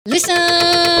Listen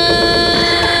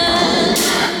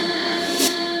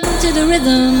to the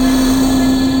rhythm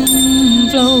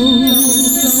flow.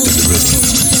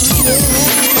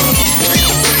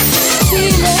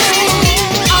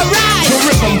 Alright.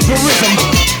 The rhythm.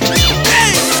 Hey.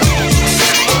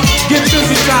 Get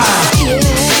busy time.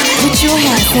 Put your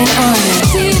hands in on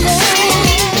it.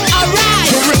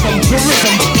 Alright. The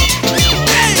rhythm.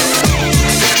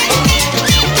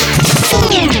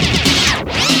 Hey.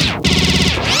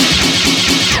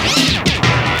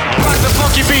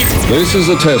 This is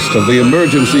a test of the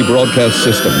emergency broadcast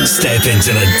system. Step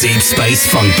into the deep space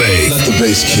funk booth. Let the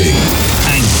bass kick.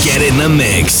 And get in the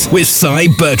mix with Cy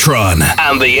Bertrand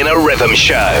and the Inner Rhythm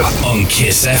Show on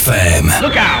Kiss FM.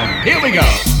 Look out, here we go.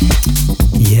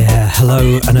 Yeah,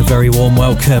 hello and a very warm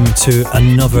welcome to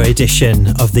another edition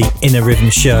of the Inner Rhythm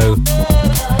Show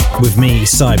with me,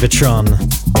 Cy Bertrand.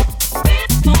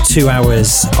 2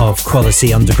 hours of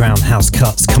quality underground house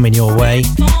cuts coming your way.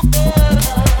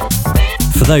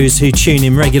 For those who tune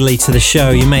in regularly to the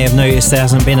show, you may have noticed there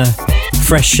hasn't been a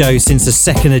fresh show since the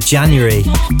 2nd of January.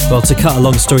 Well, to cut a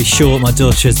long story short, my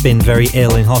daughter has been very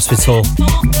ill in hospital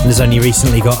and has only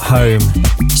recently got home.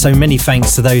 So many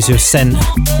thanks to those who have sent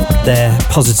their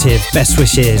positive best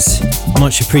wishes.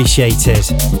 Much appreciated.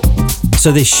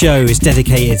 So this show is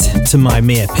dedicated to my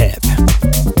Mia Pip.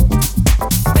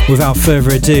 Without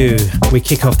further ado, we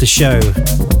kick off the show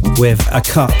with a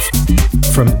cut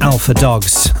from Alpha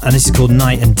Dogs, and this is called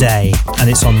Night and Day, and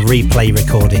it's on Replay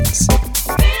Recordings.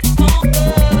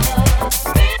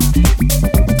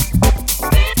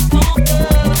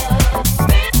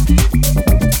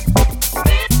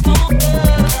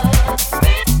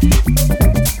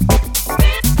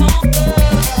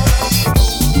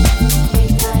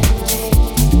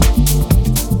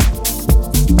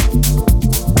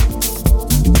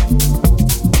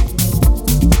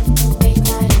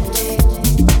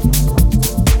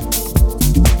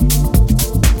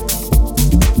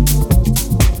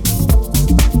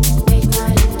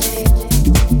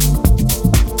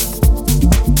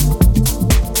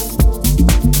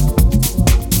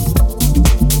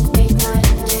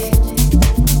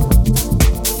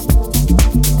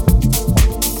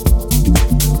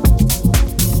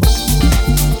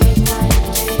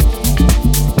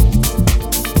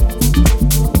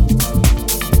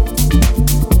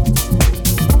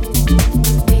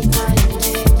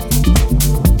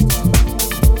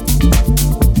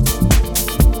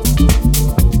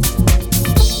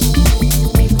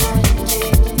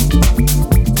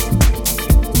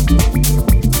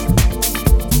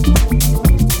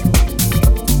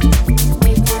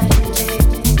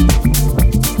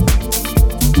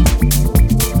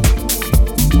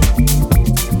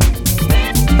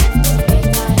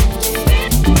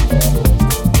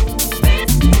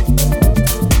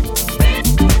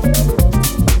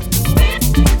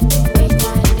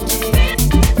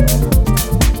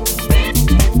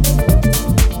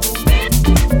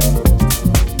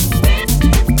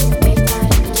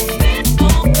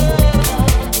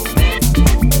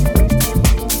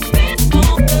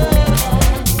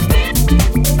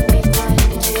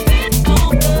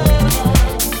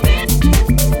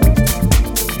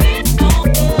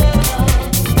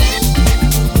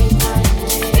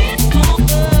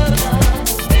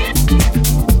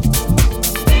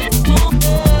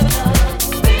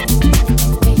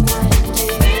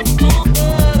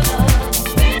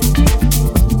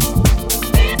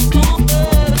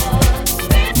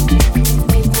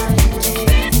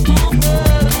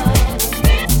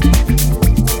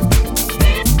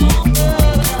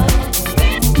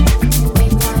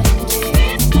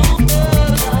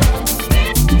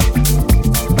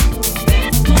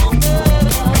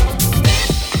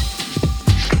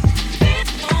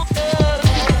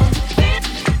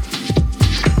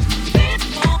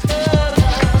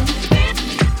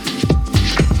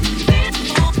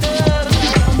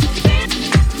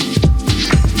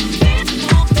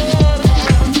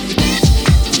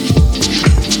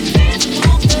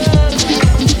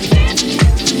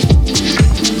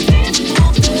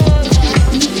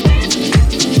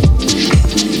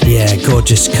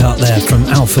 Gorgeous cut there from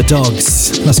Alpha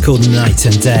Dogs. That's called Night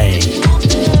and Day.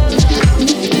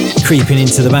 Creeping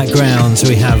into the background,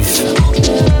 we have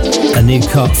a new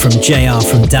cut from JR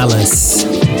from Dallas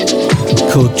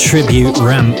called Tribute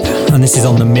Ramp, and this is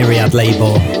on the Myriad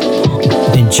label.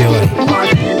 Enjoy.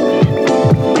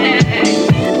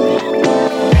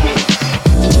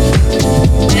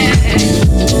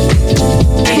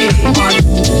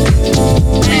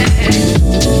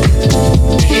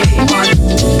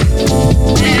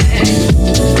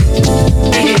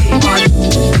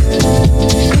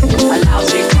 Allow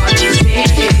me to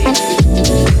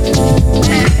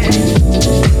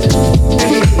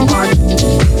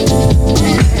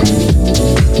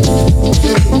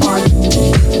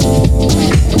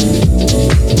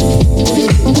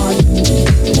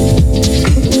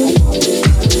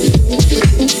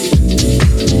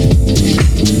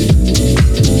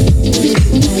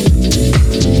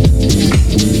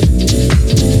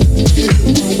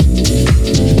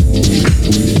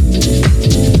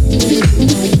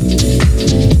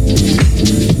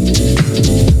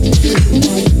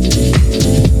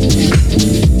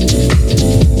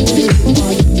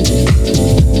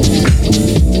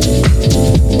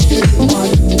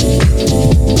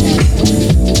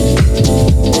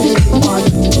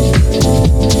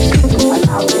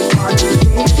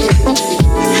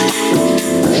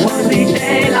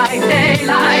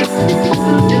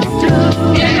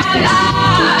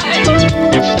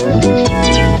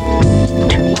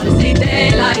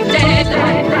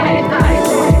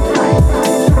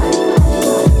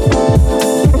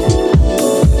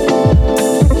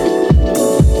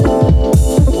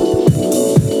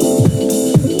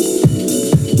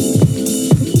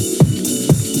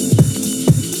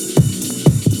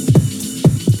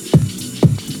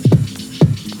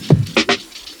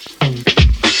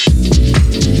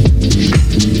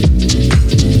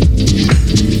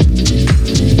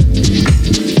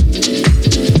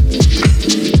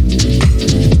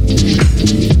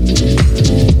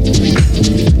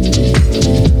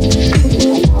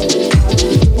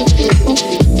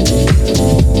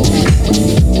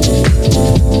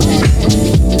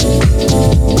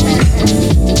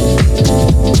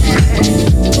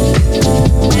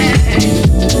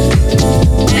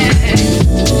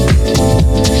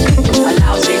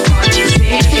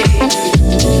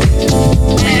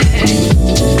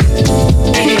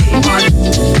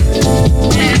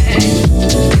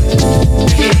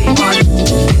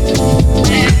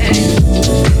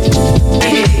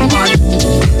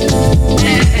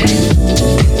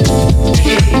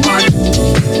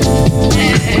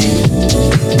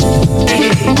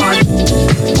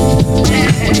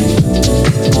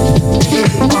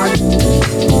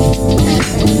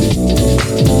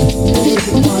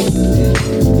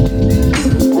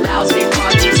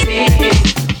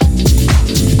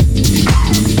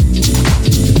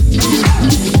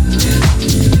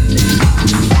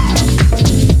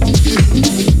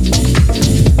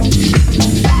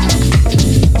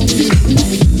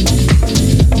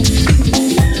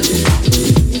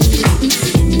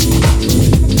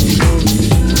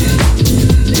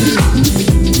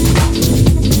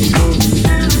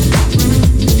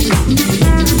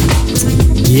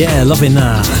Yeah, loving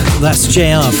that. That's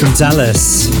JR from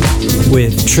Dallas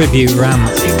with Tribute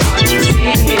Ramp.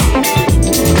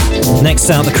 Next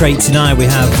out the crate tonight we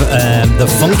have the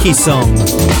Funky Song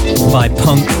by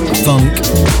Punk Funk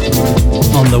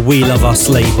on the We Love Us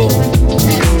label.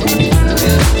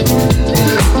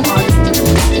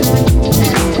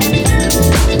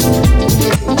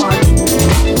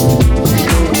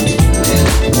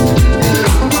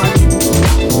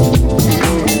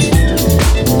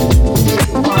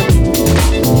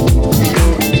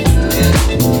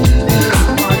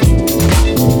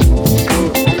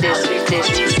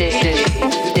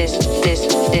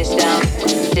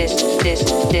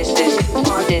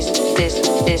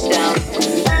 This down.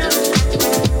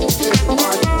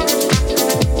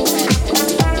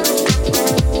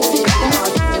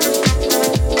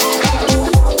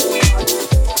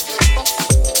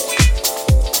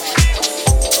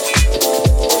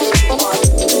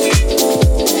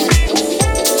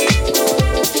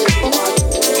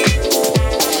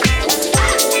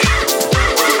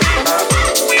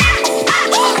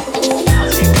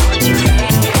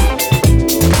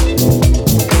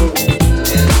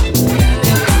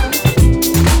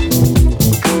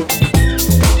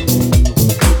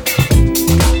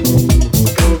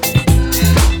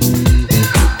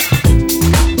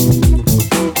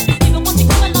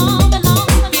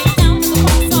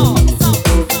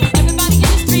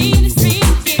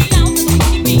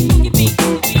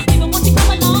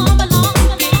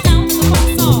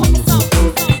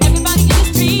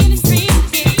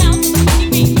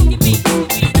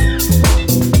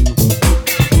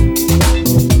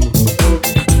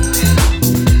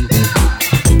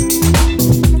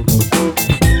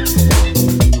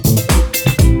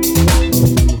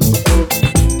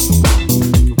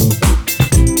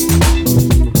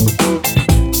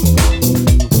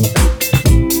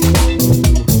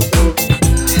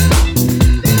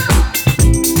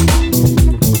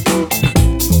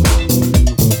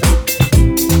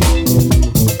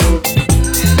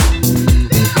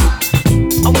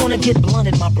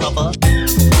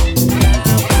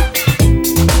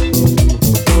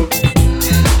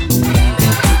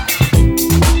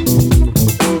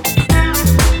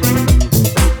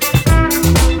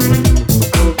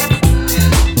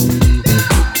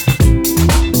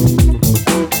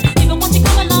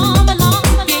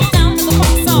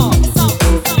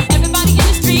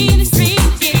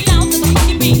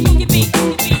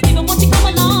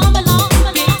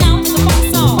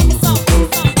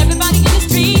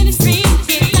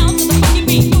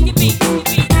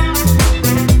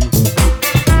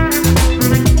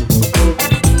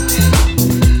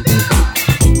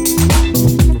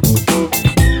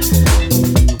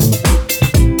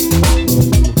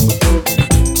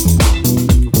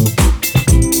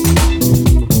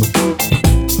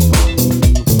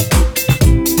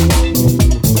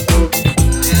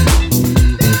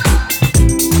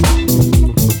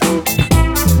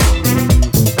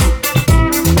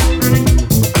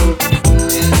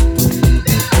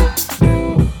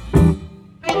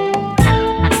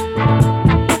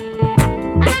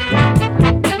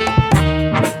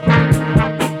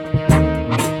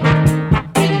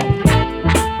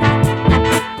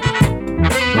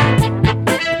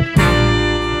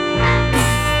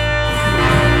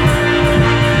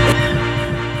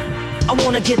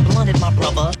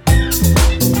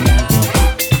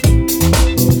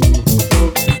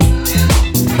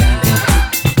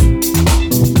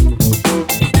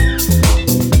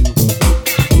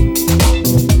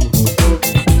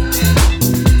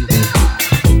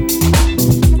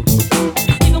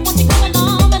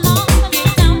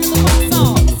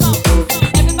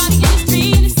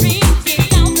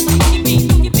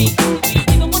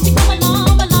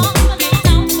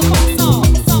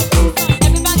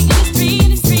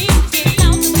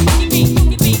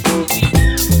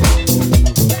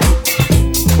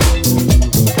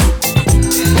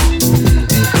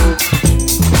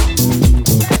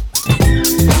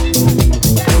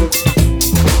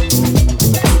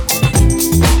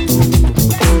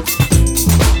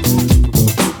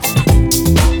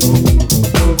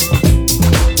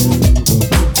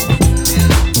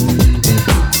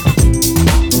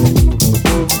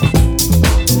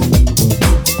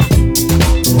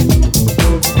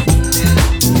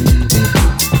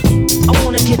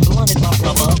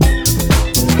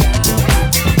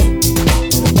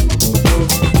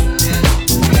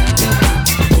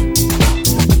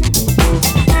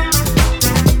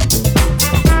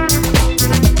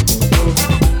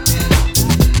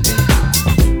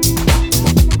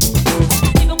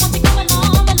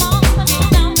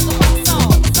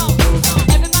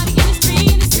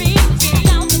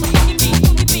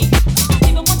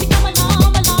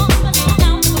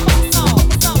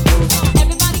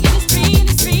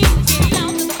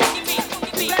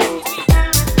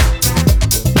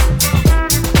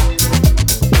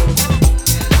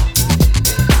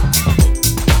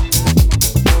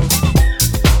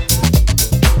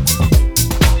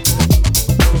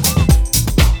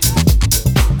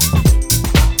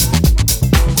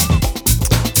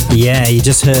 Yeah, you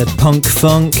just heard Punk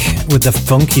Funk with the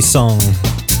funky song.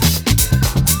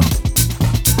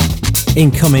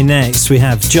 Incoming next, we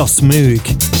have Joss Moog.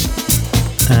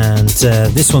 And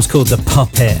this one's called The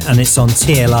Puppet, and it's on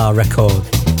TLR record.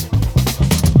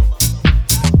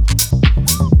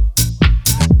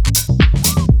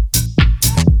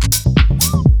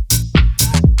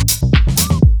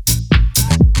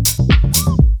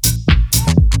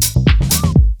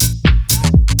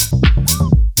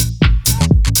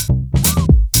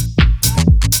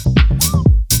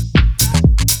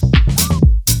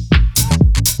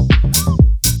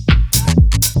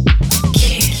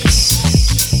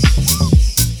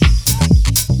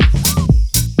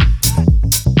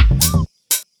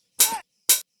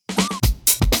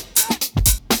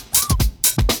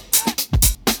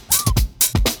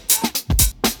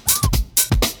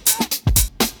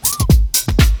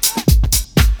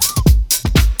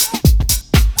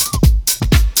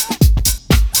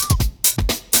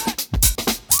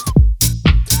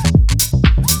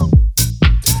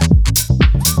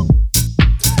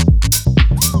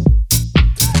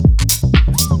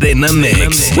 In the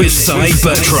mix with Cy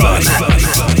Bertrand.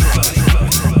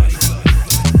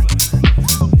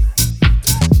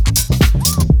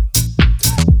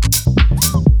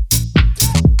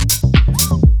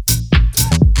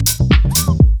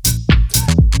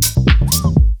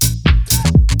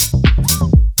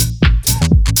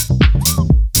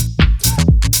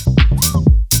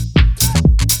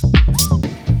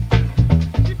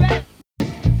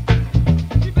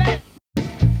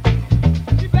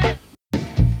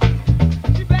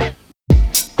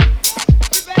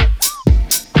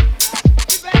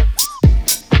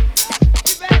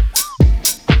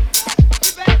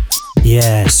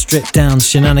 Yeah, stripped down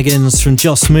shenanigans from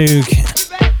Joss Moog.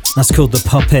 That's called The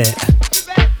Puppet.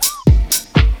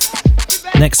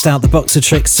 Next out the box of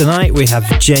tricks tonight, we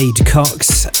have Jade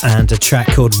Cox and a track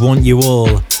called Want You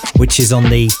All, which is on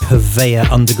the Purveyor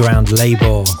Underground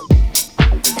label.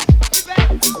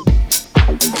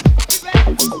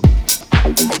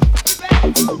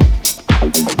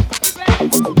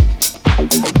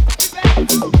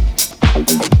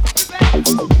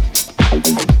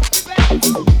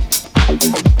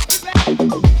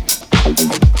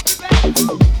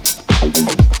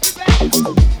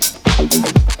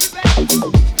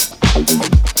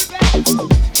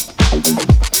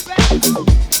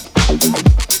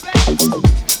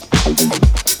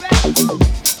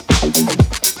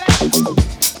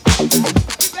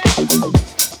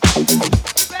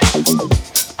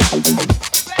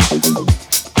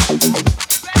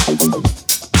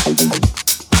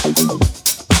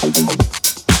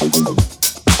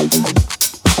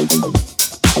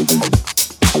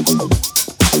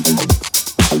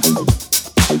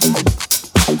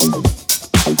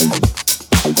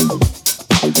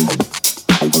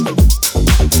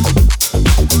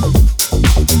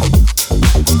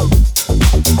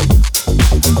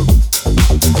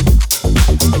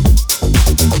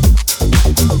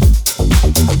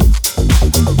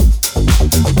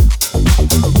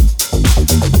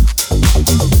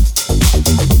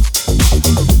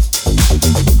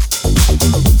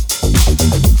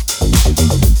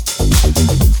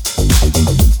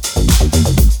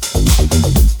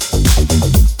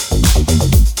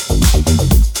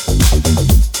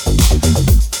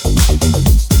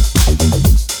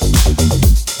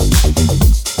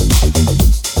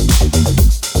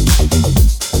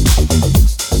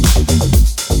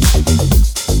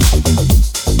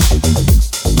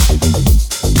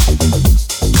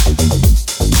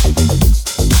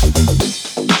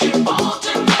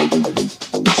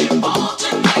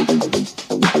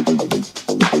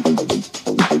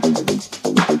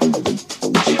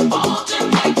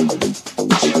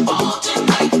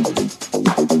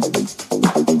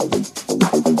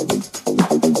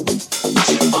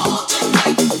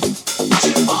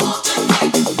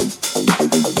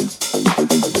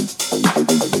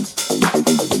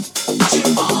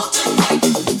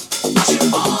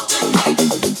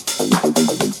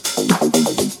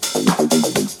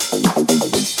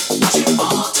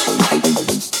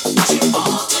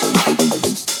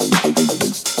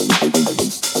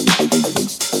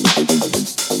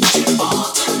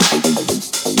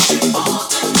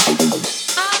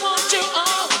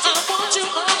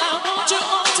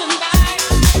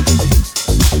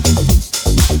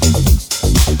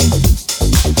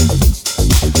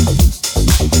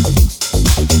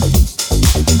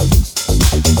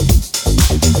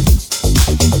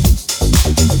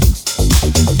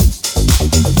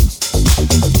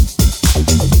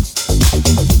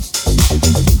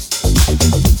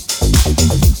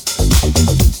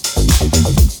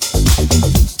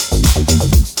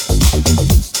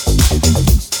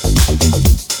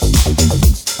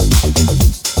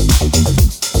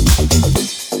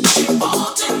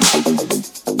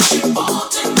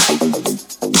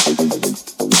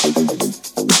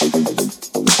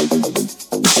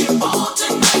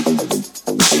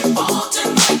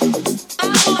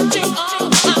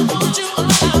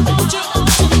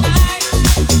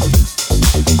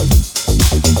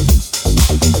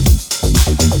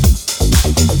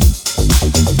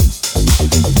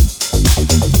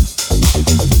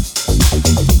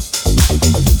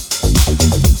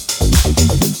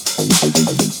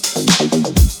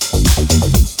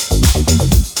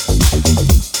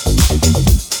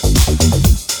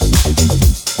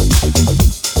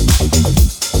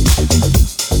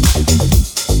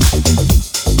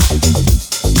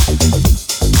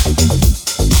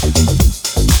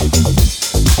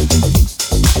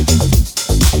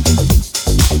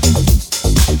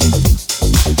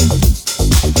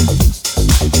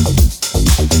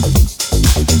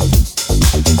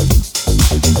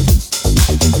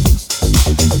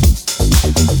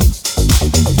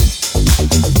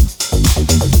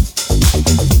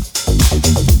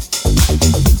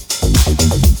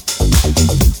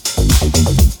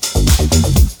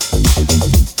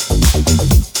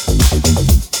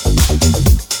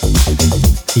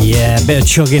 Yeah, a bit of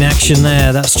chugging action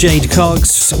there. That's Jade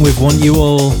Cox with Want You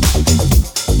All.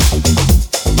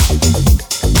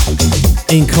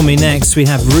 Incoming next, we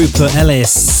have Rupert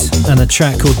Ellis and a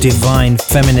track called Divine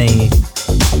Feminine.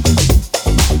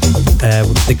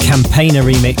 The Campaigner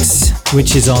remix,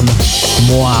 which is on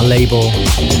Moi label.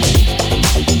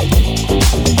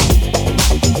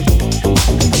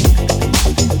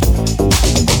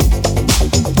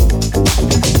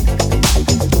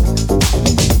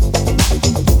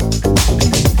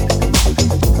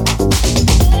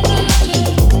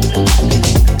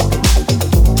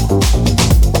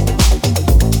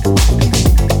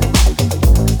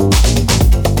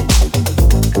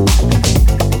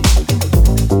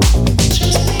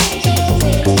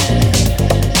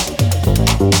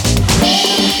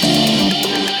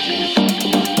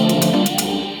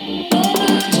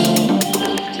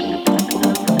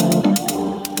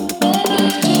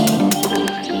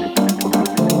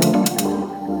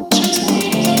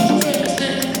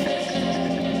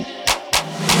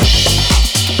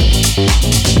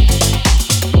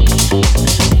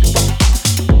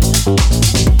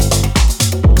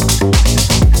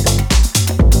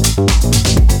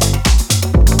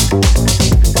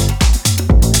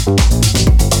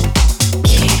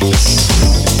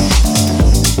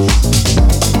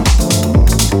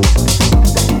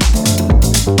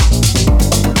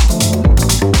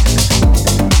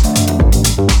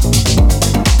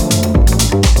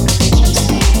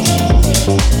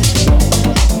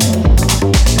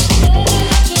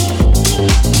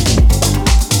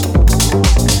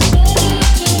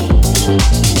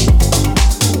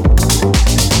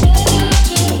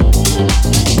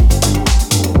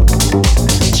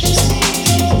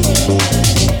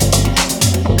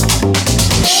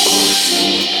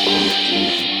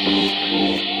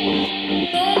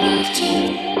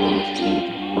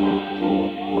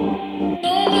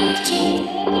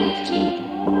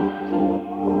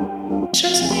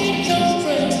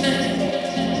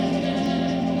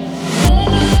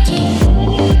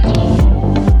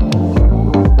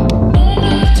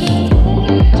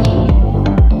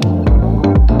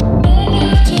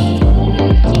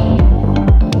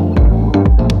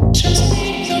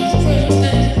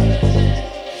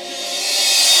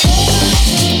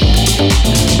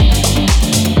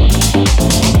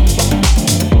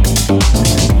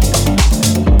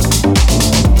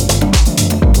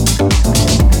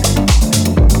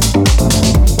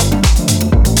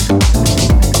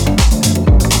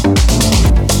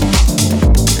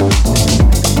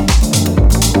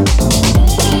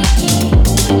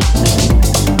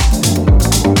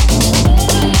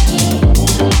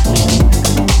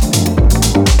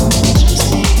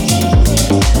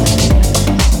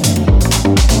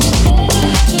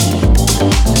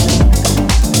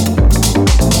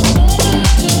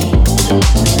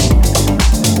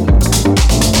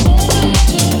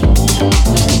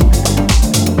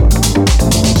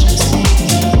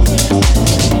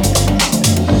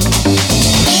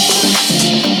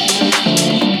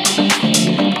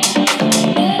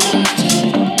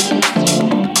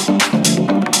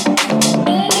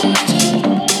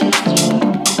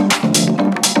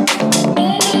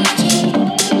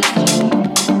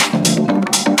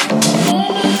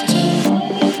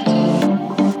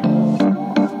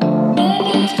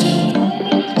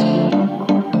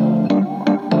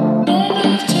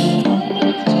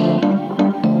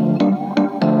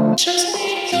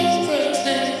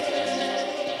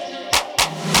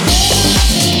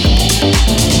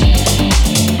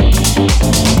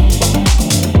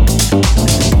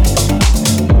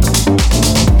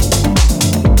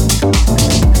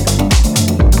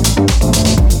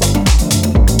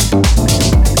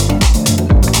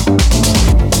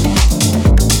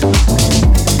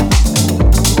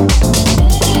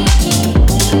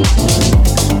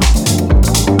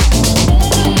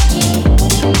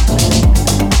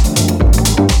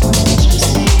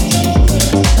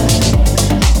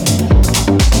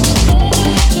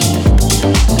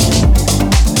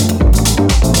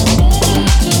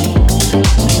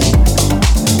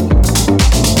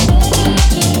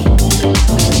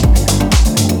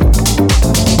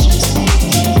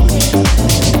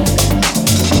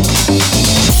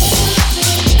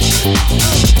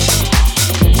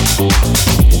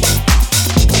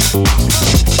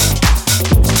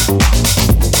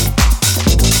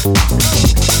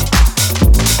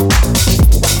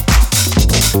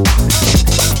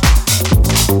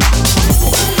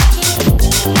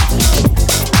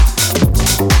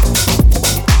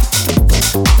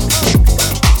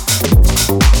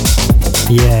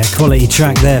 Quality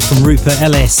track there from Rupert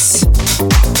Ellis,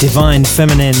 Divine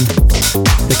Feminine,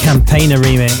 the Campaigner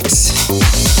remix.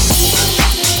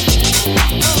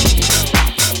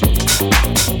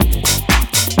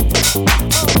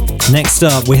 Next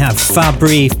up, we have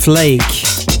Fabri Flake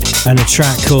and a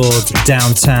track called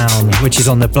Downtown, which is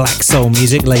on the Black Soul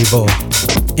Music label.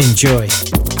 Enjoy.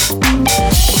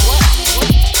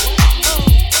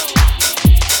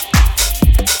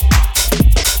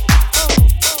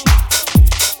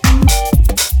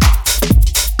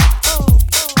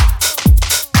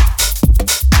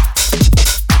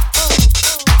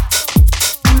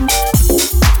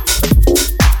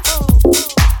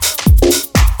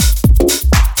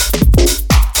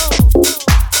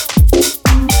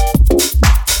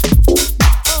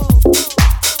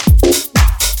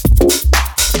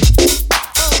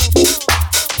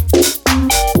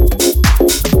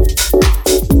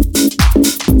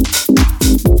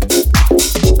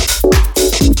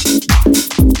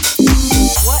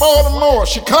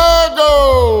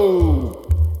 Chicago,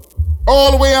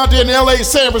 all the way out there in LA,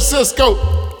 San Francisco.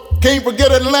 Can't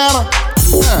forget Atlanta.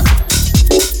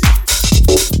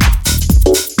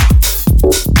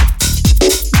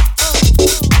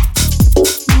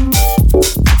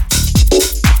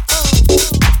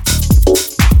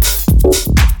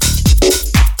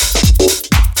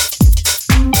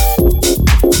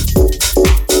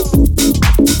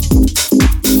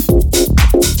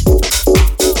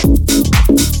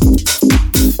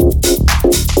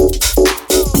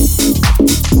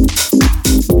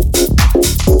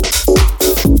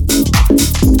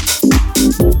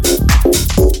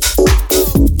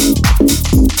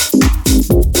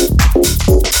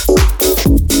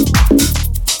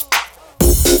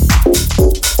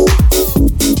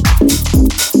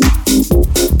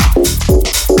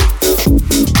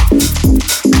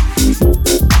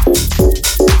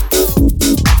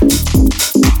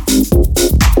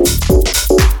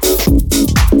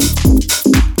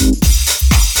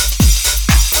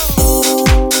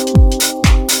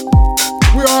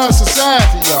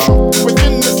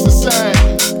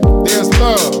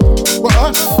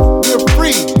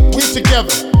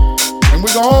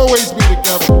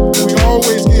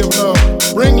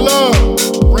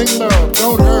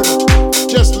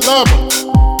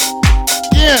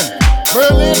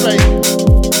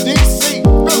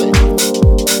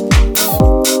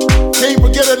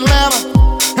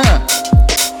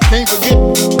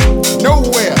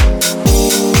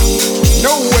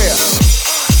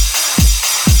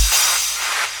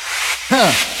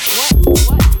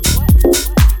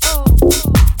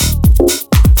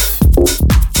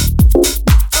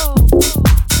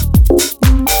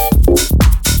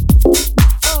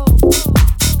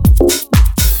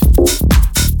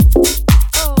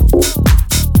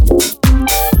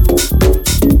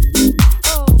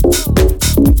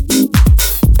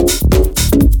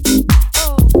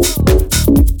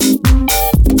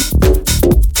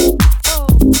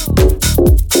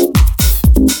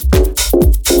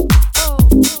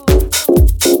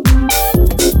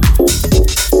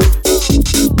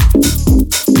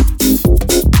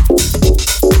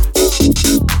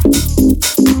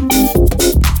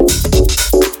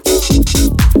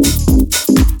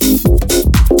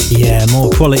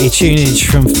 Quality tunage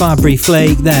from Fabri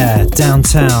Flake there,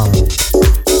 Downtown.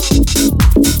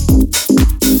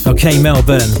 Okay,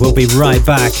 Melbourne, we'll be right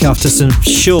back after some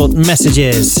short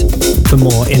messages for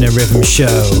more Inner Rhythm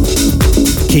Show.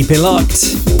 Keep it locked.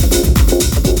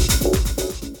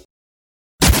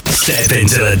 Step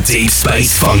into the Deep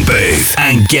Space Funk booth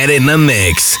and get in the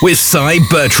mix with Cy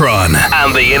Bertrand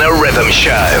and the Inner Rhythm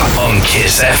Show on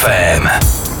Kiss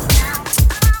FM.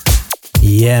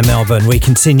 Yeah, Melbourne, we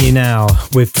continue now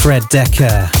with Fred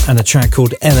Decker and a track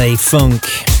called LA Funk,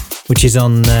 which is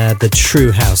on the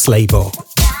True House label.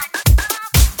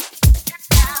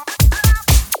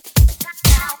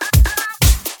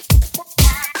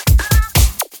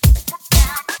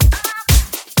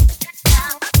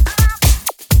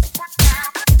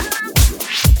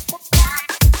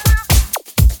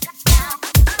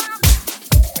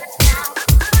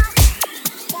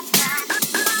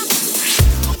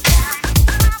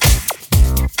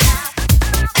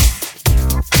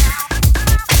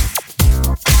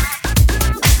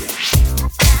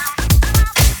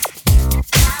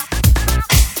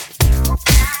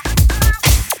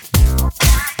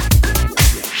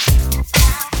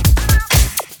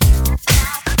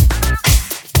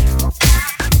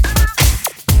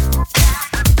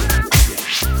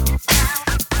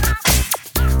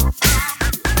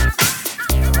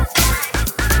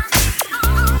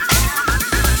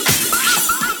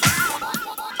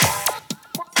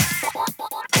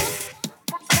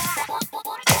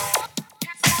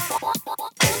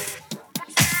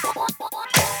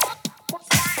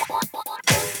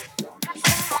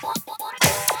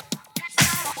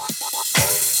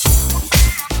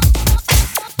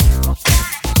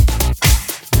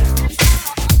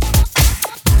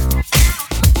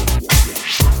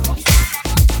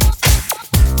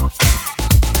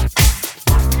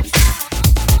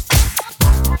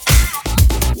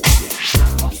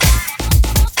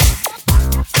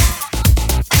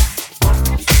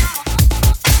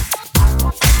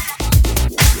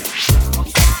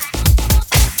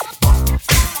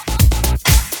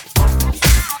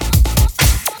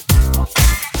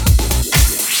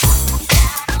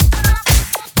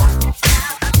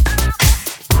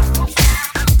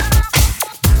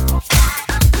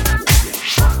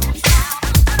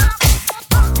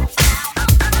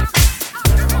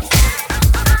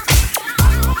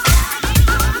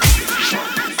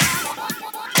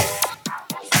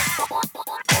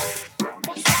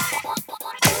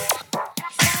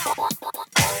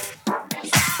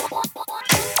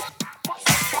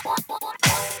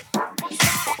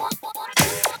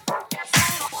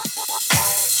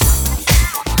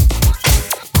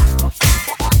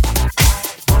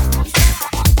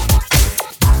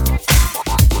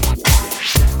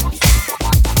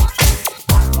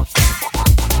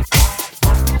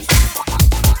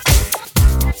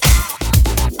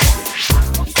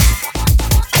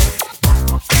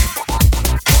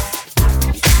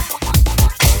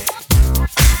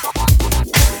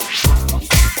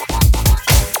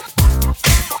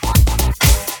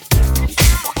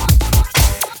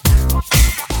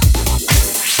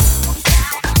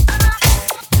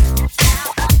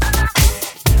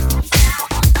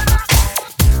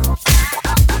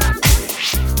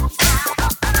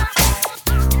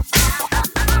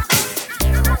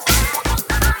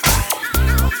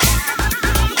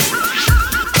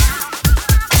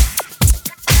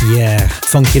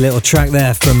 Funky little track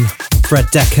there from Fred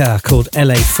Decker called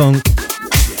LA Funk.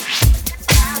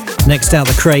 Next out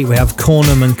the crate we have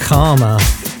Cornum and Karma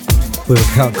with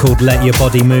a cut called Let Your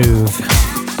Body Move.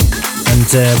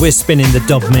 And we're spinning the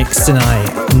dub mix tonight,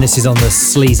 and this is on the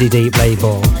Sleazy Deep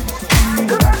label.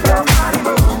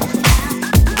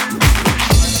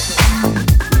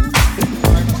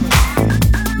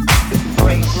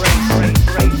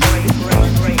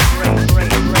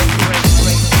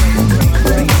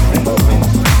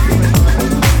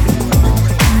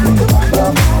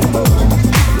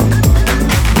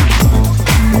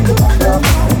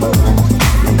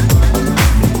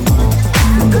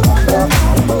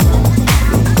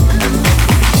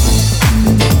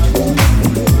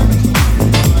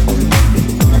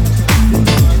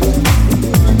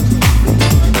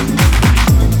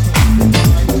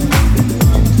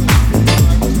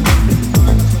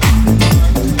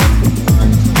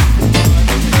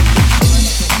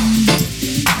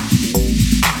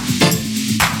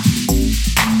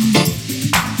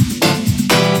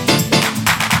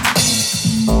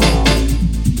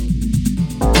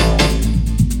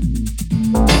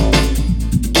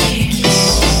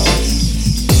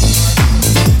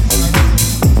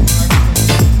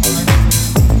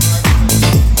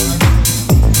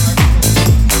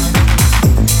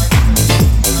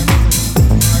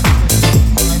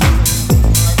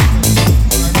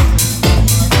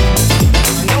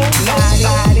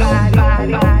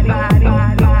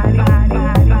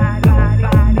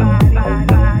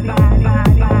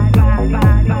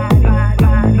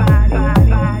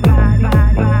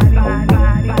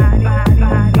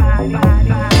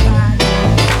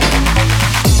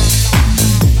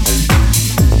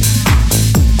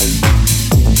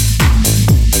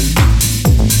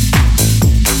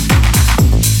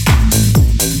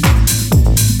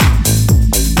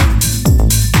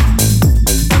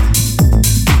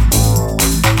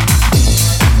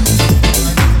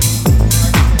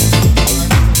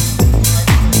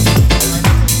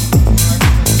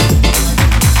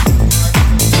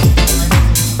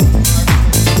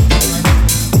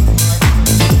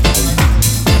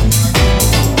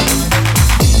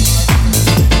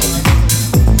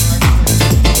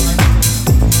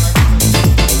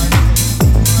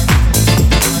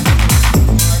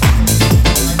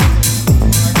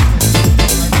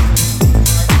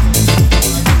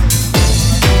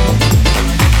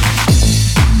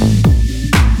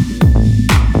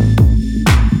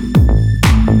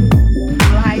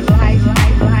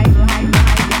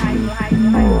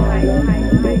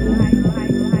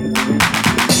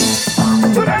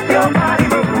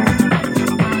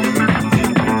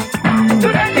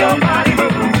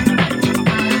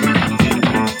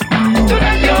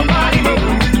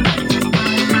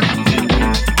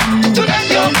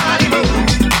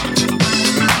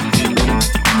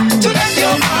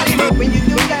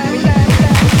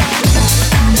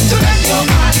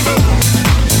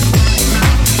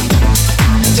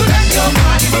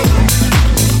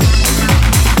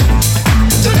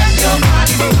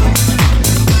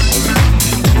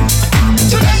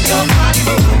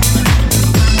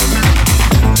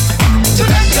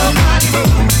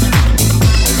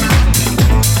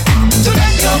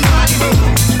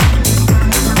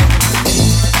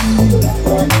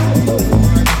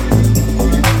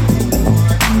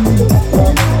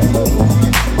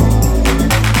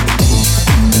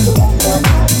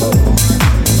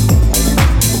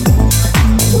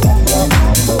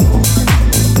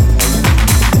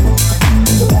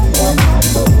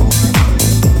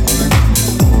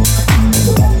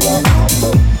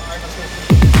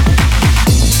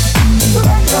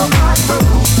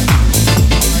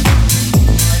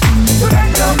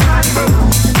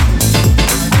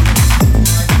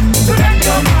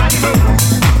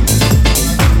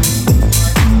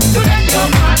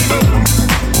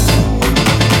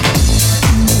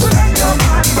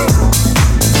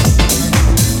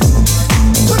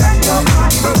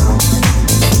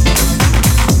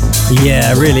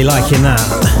 Yeah, really liking that.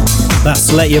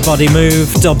 That's Let Your Body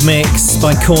Move, dub mix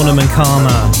by Cornum and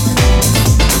Karma.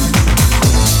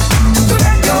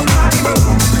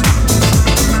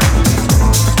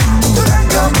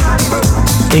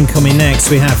 Incoming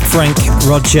next we have Frank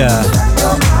Roger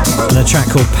and a track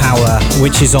called Power,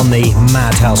 which is on the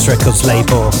Madhouse Records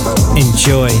label.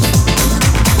 Enjoy.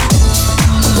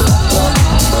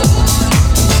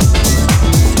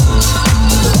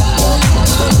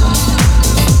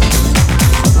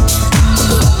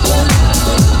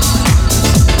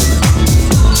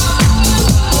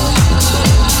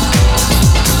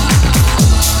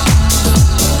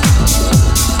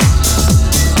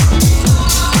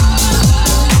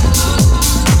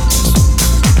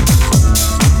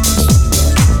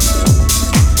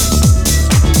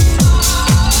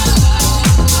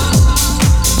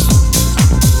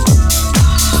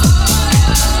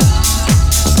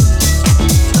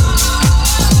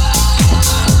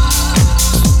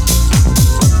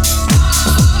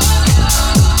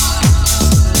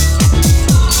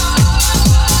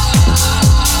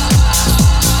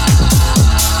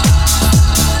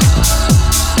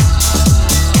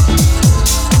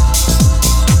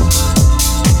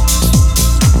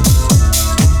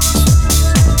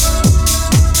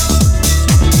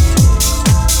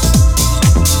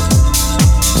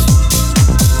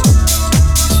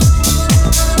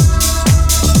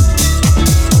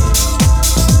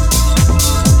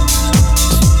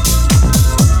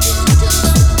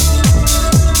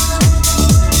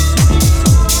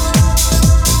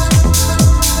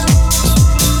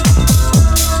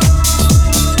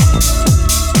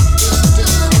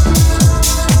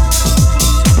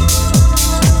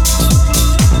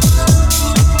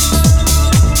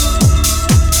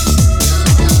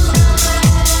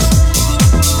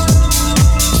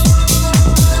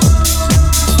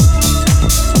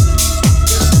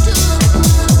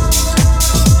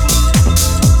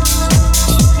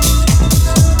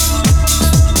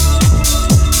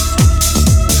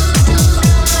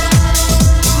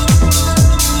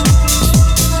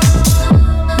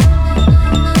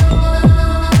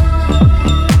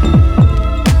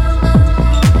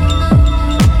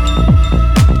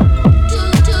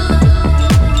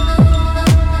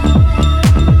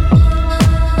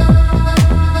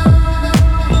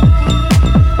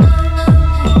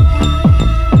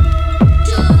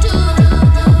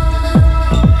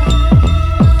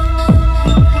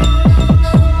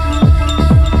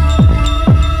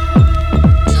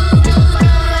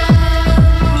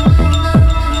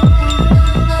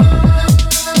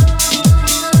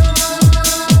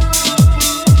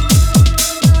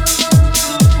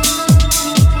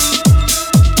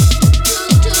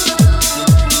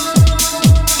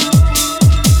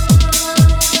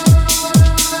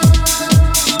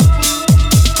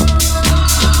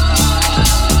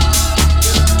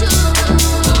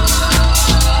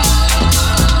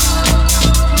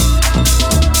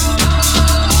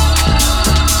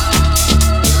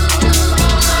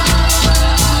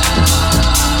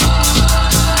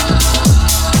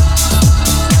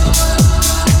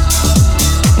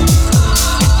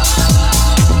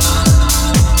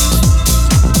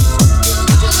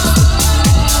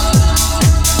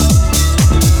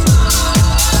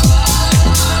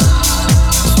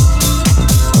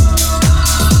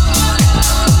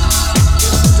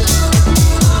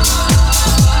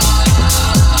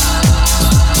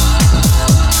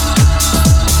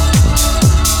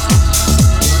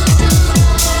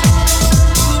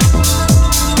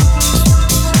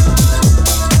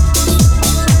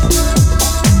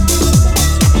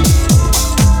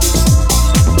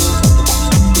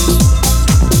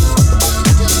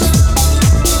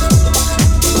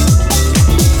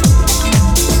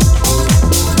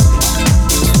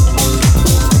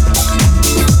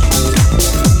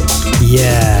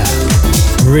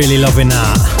 Really loving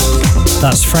that.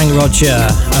 That's Frank Roger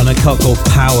and a cut called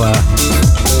Power.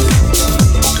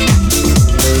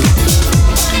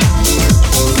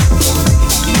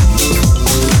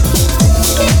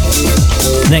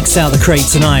 Next out the crate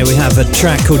tonight we have a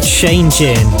track called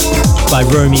Changin' by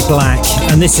Romy Black,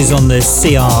 and this is on the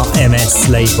CRMS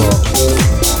label.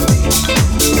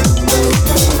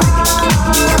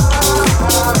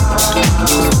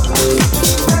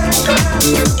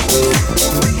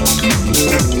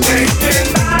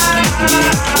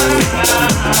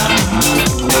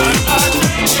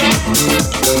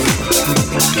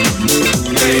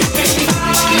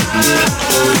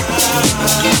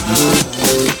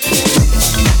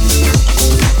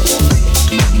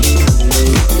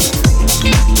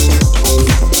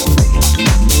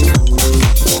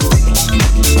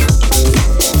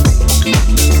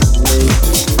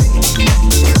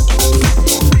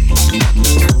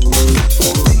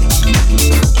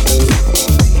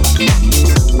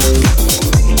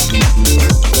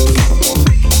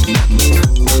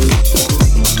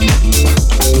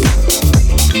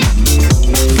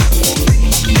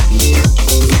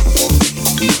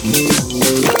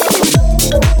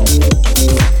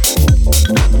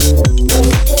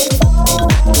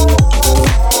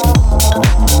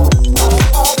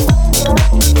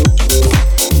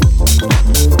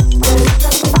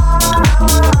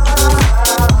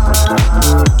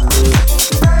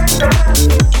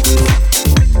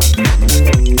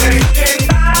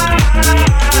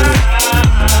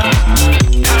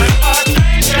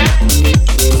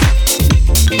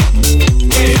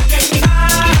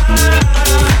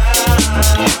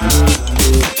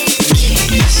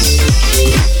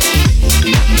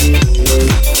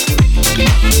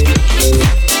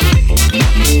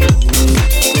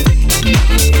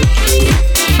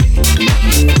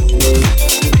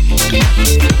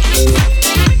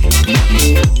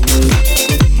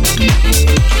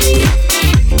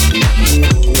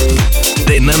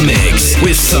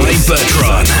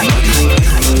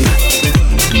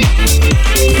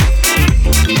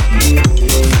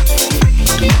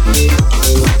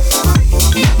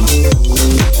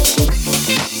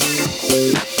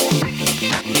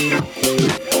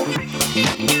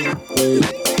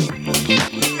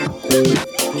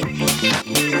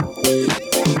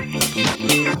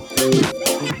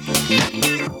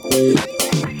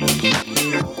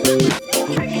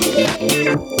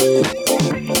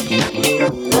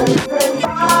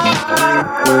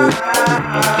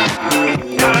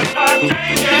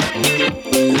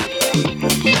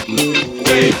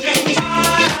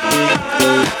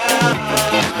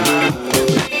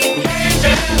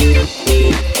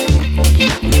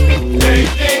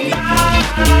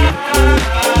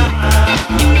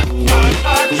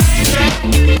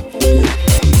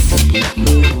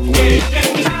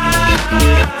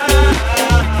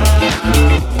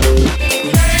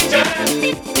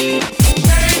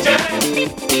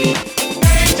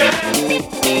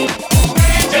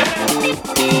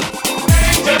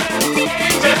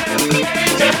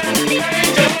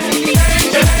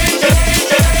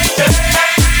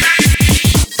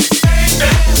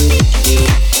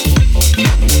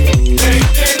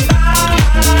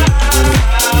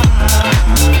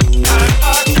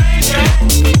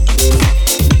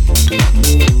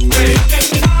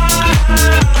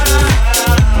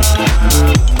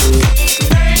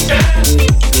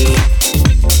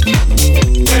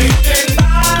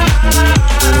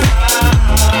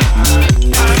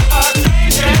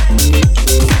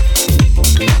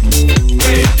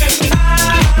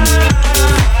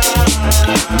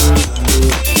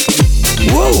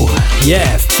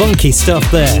 Funky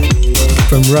stuff there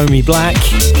from Romy Black,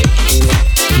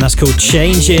 and that's called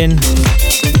Changin'.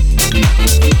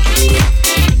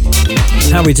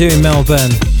 How we doing,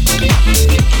 Melbourne?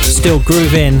 Still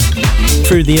grooving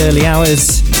through the early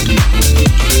hours,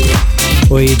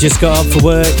 or you just got up for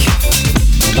work?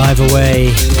 Either way,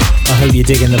 I hope you're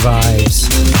digging the vibes.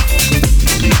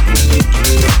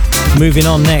 Moving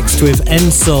on next with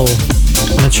Ensel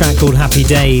and a track called Happy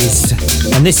Days,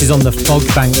 and this is on the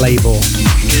Fogbank label.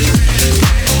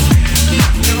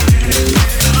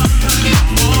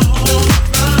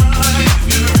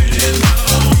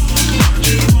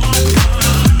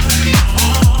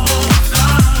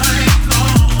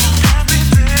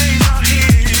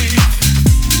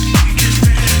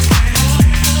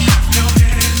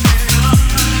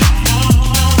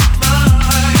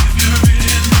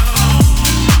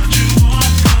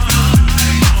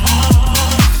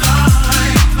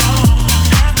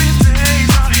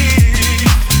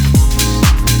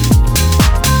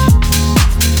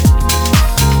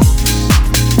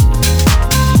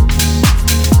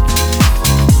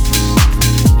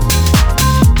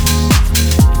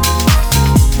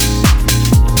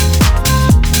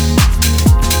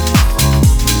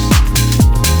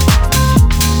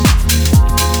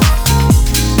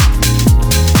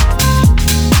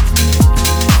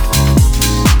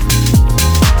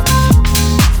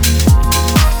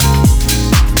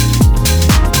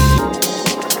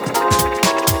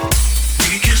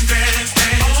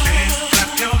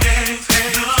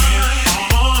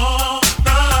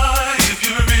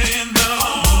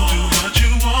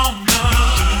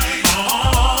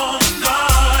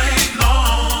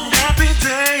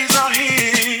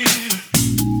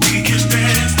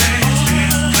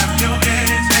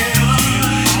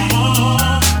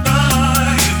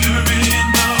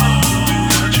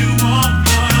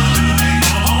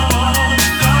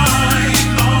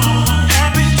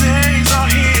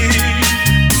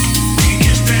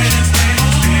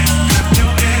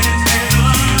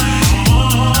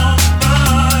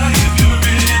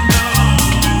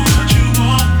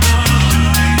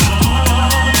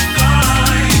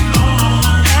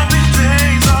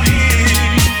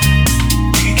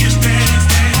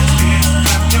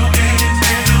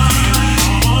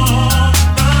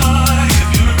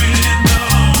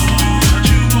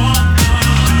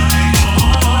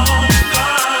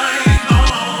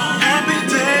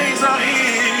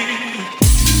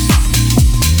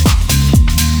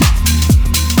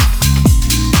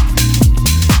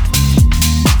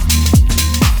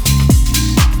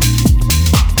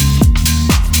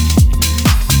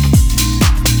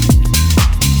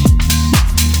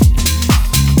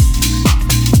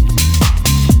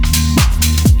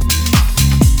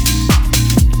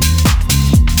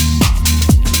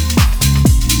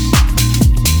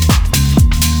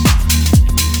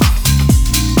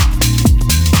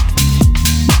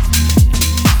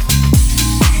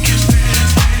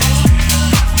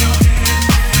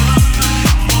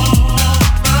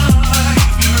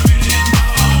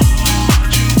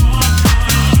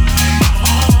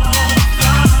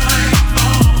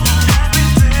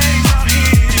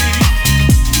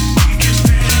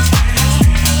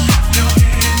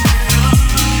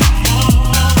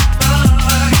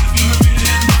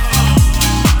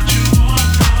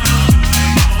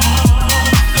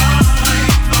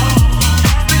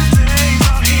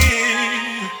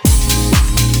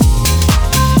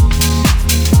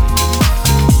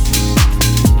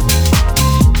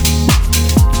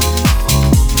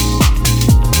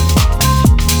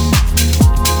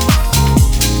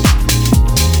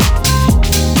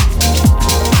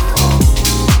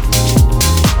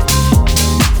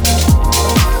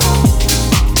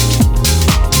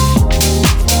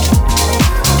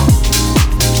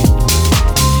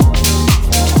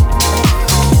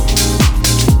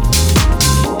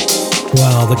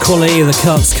 the quality of the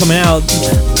cuts coming out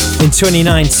in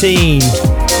 2019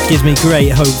 gives me great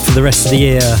hope for the rest of the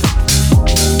year.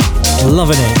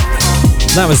 Loving it.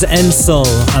 That was Ensel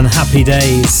and Happy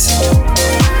Days.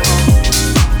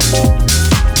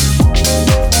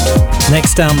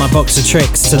 Next down my box of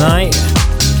tricks tonight,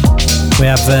 we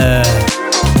have a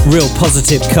real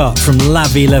positive cut from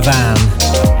Lavi Levan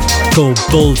called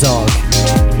Bulldog.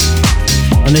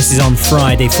 And this is on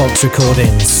Friday Fox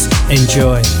Recordings.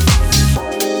 Enjoy.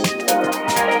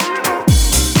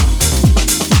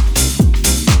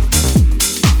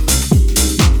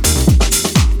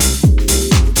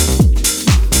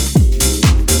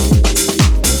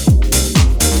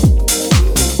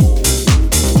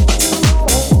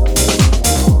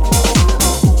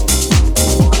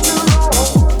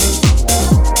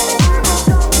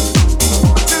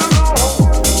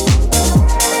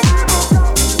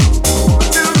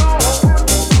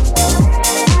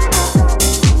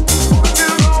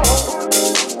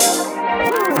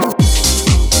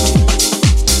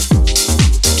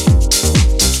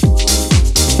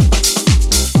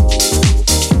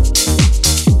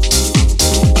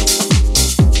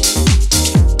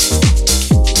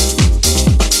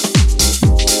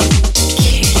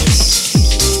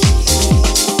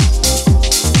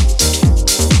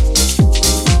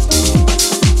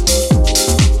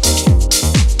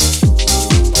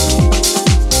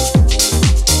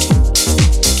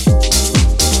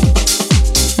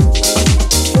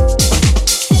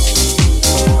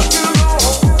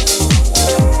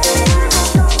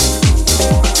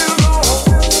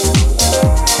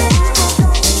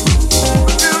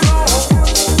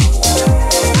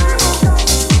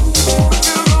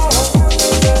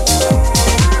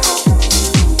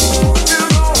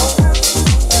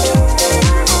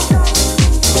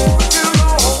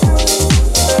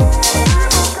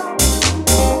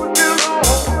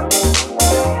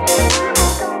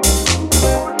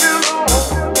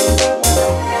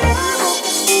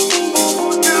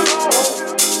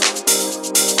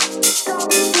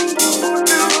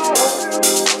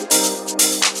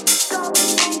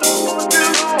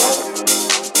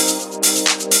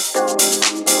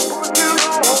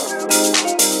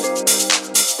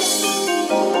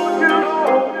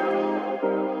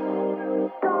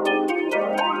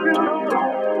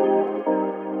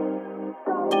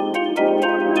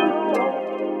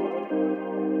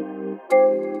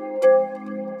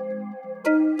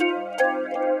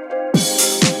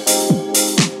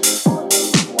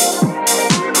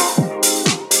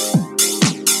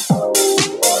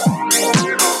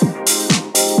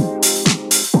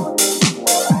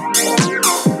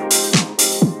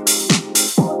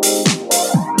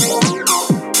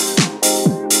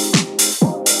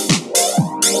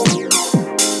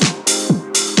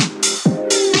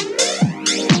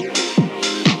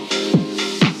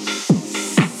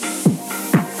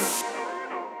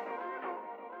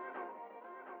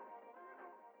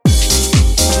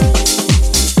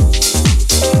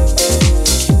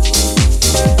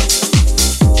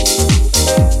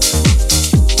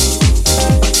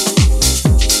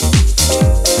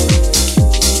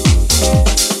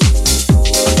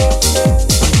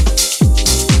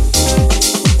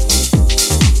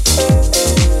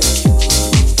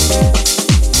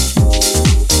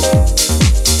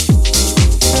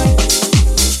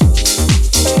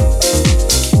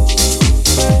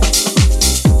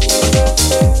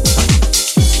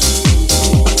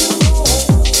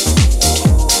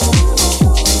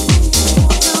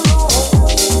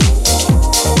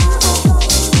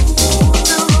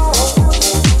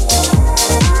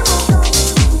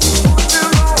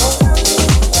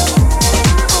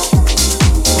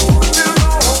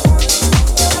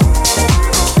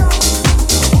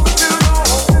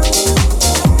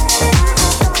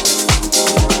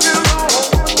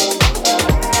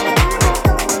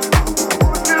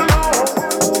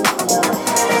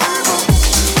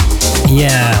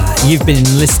 You've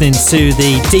been listening to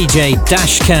the DJ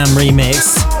Dashcam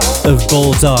remix of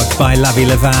Bulldog by Lavi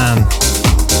Levan.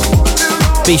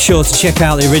 Be sure to check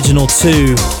out the original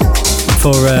too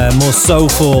for a more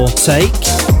soulful take.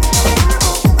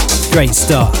 Great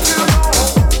stuff.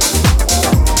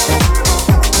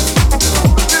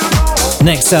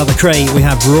 Next out of the crate we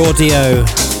have Raudio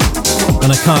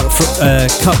and a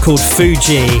cut called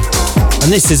Fuji, and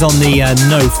this is on the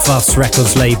No Fuss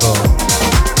Records label.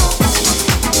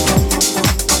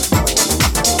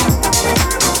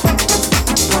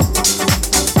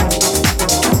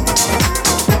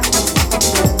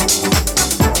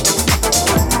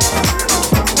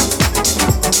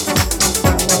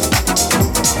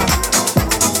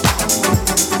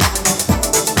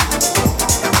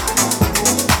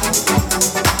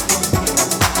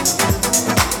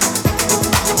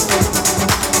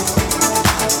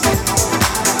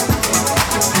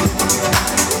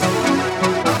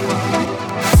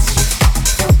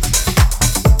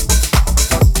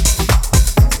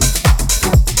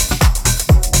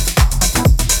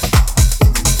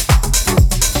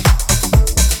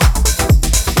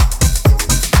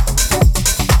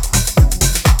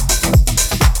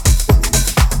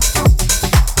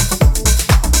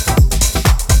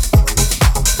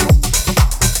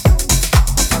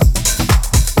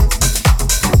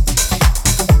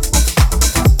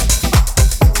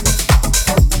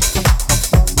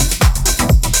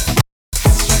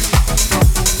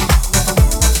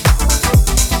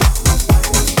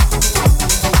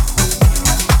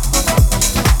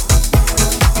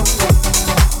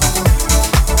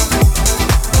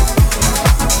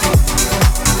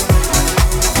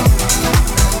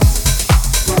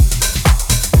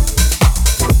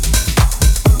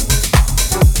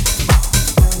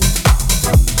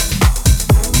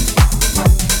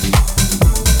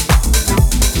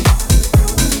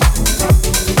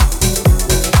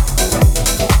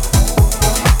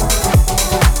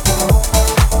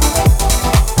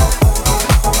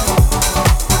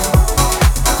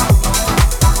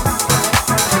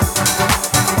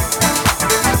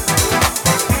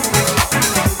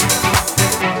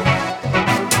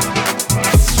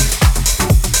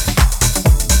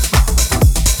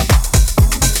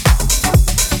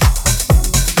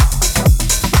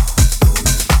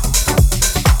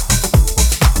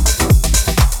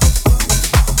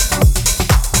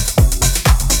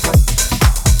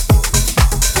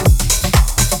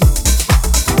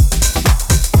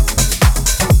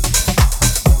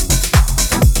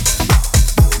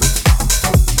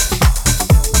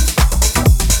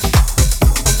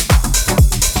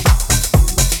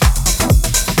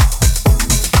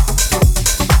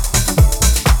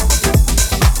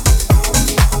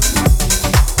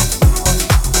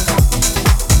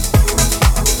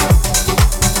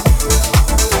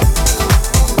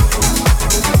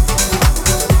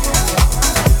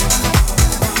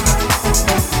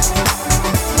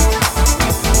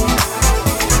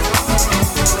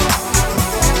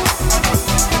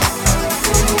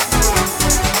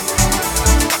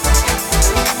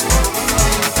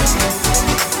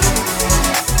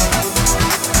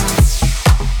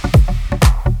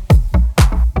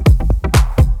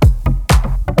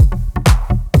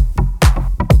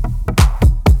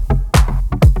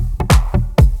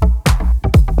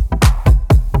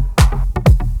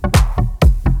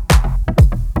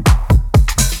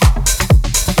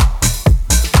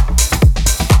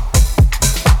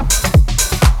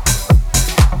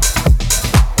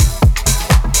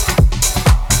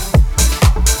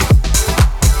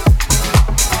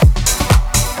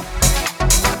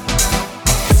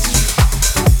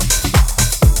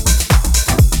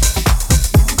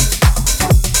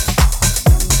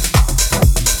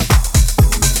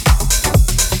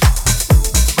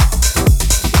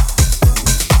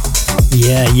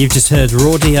 Yeah, you've just heard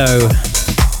Raudio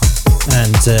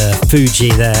and Fuji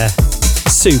there.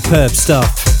 Superb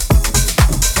stuff.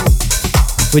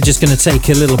 We're just going to take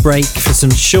a little break for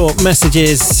some short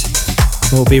messages.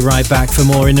 We'll be right back for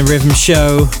more In The Rhythm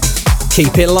Show.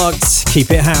 Keep it locked,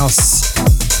 keep it house.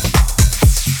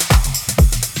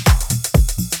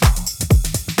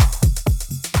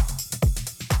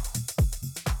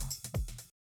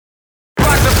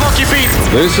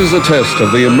 This is a test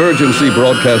of the emergency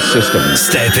broadcast system.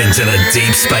 Step into the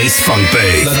deep space funk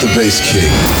booth. Let the bass kick.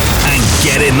 And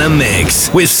get in the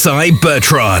mix with Cy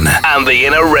Bertrand and the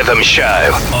Inner Rhythm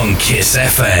Show on Kiss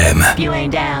FM. If you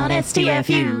ain't down, it's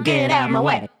TFU. Get out my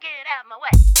way.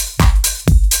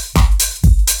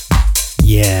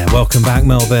 Yeah, welcome back,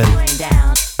 Melbourne. You ain't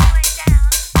down. It's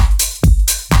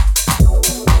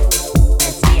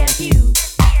TFU.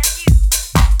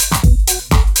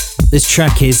 This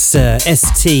track is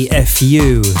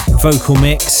STFU vocal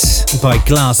mix by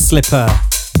Glass Slipper,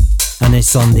 and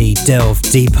it's on the Delve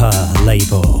Deeper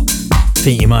label.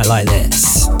 Think you might like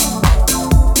this.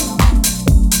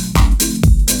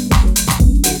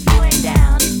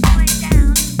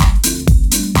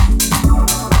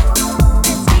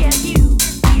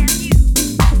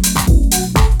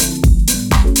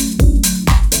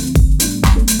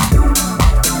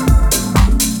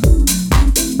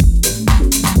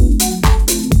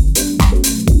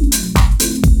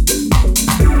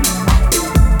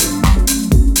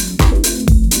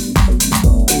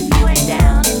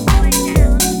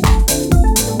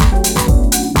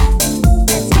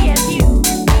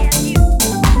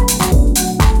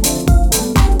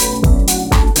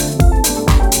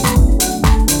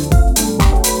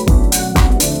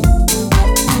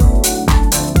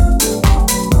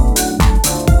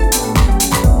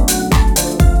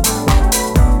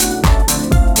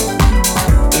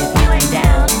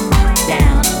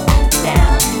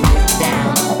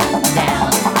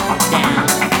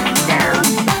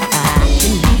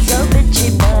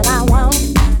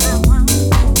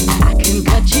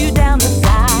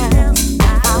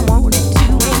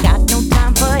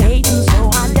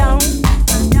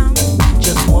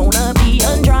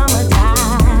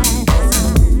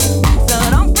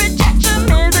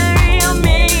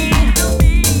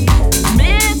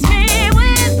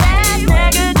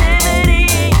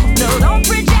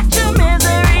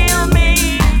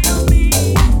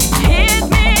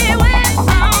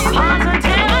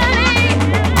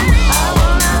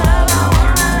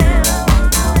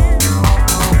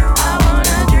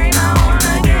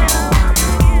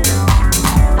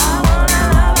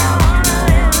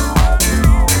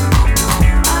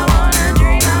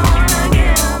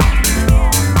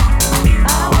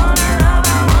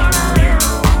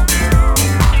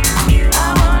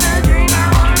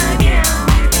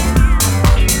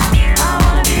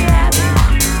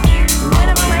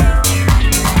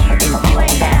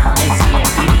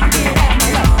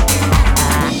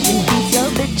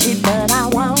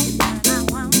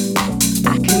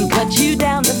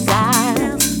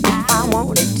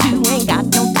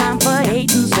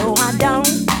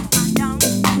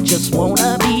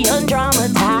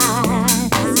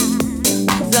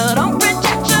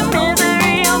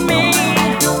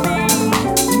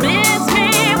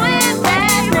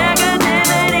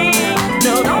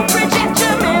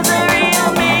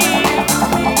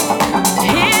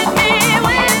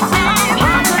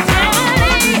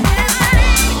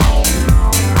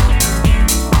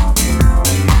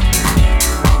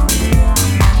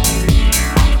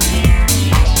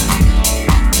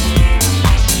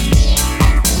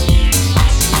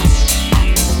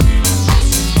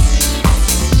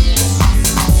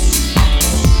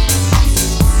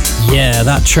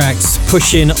 That track's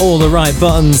pushing all the right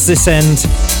buttons this end.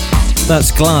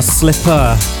 That's Glass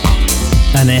Slipper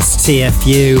and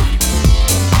STFU.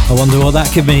 I wonder what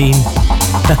that could mean.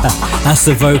 That's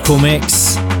the vocal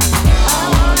mix.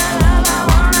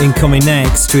 Incoming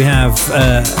next, we have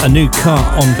a new cut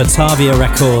on Batavia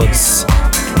Records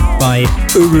by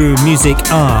Uru Music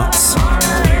Arts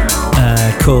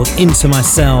called Into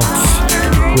Myself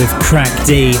with Crack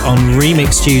D on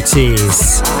remix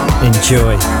duties.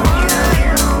 Enjoy.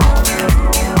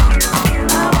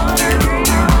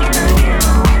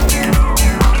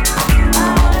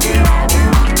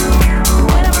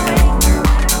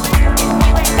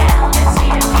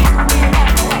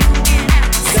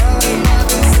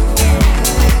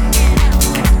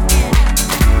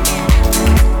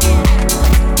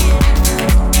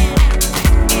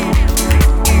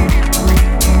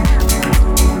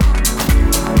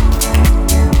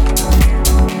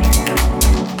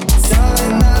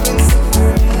 I've been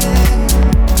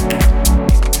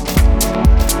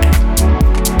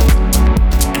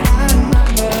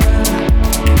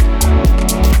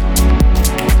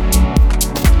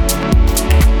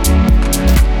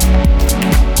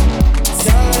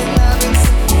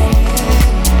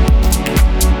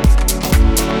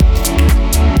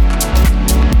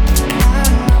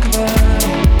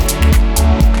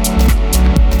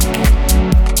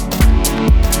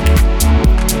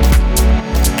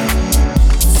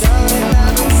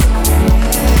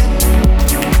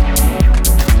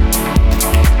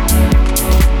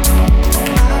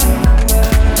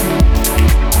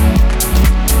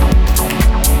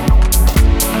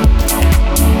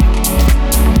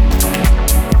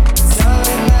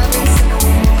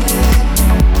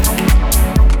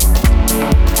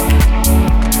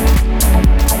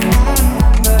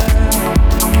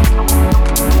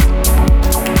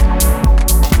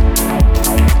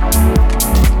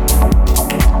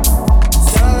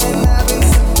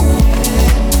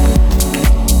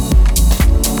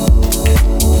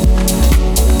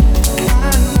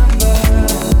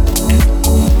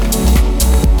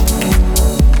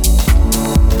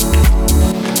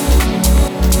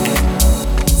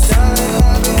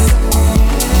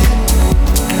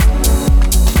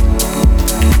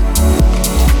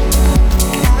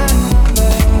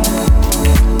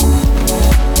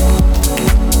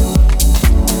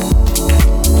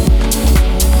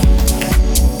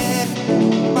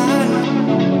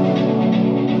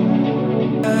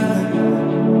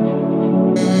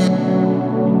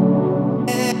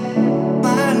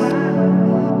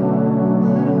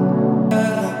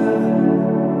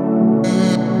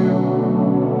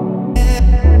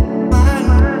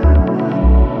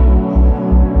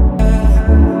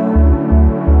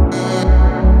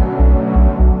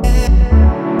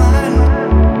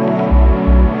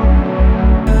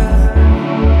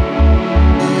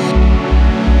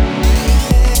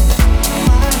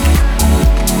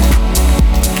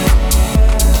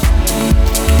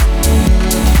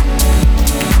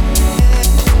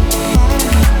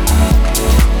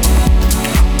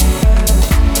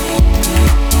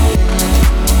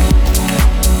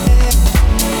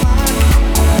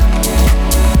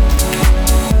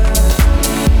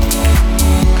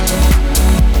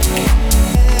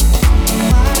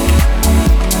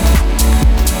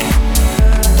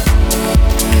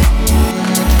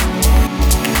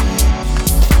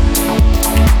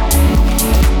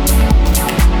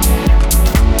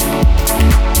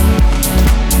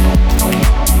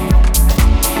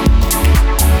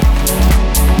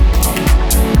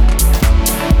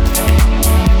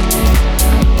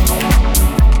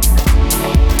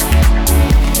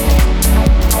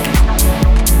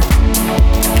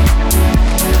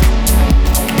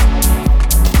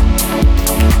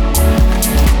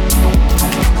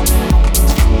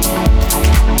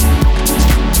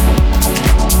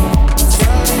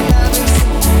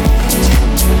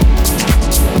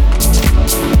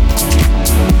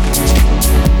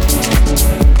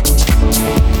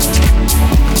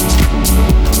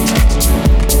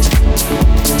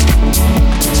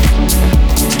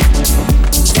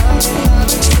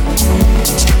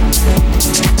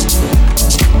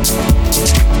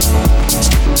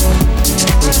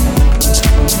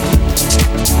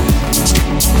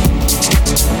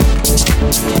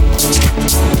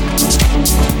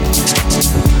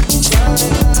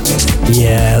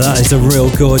Yeah, that is a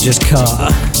real gorgeous cut.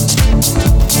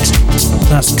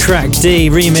 That's Crack D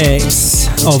remix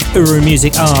of Uru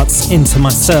Music Arts Into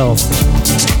Myself.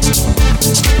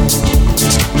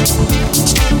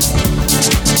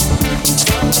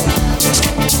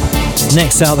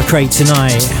 Next out the crate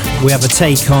tonight, we have a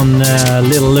take on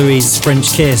Little Louis'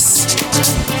 French Kiss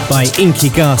by Inky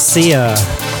Garcia,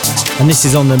 and this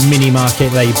is on the Mini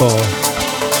Market label.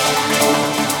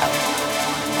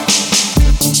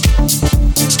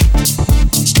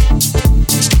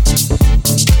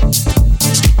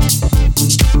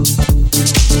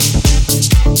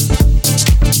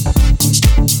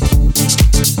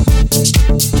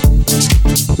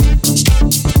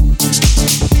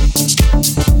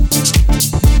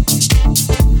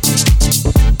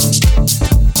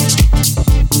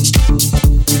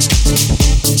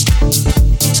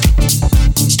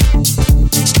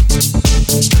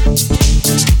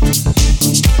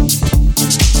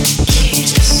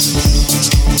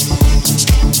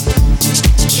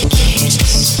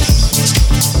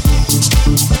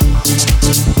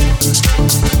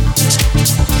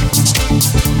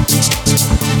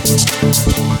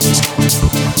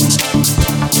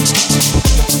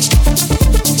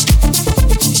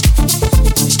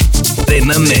 In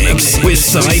the mix with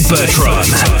Cy Bertron.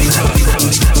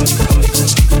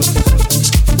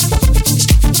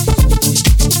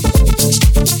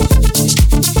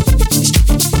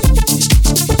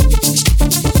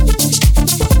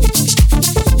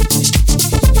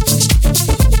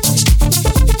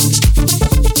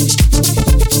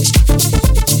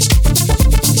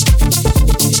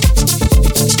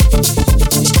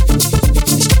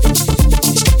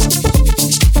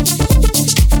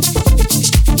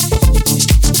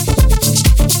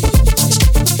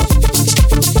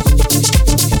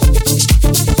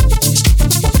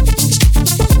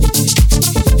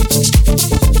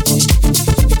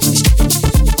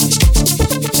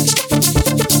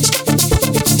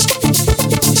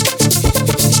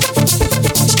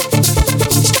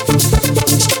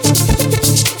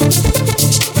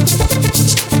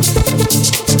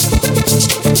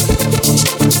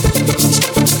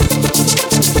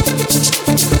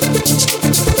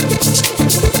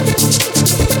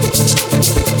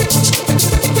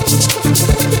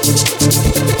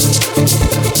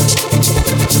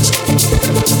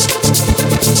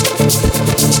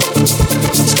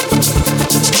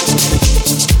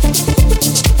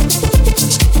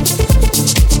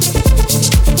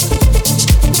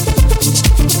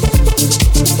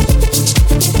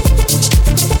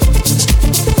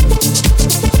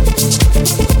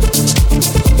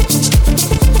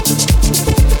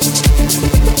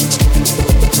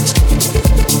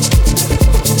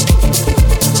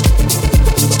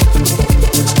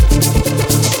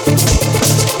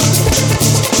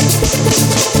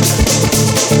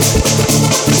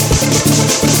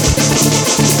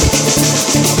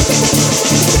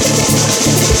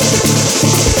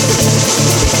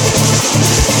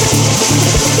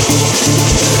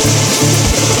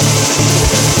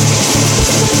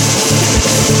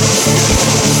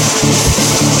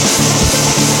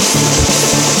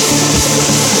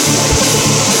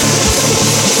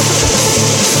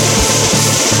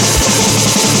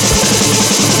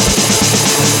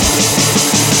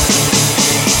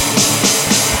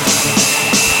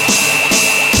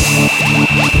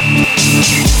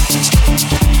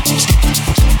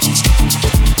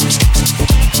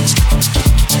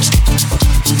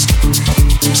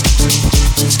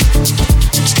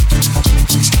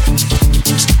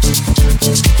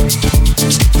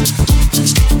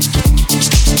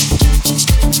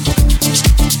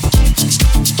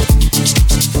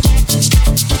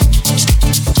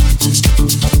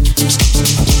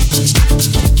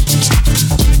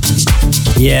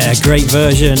 Yeah, great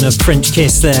version of French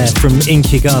Kiss there from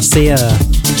Inky Garcia.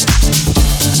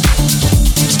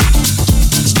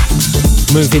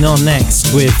 Moving on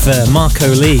next with Marco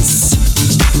Lys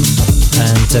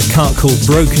and a cut called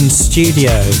Broken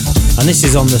Studio, and this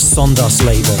is on the Sondas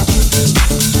label.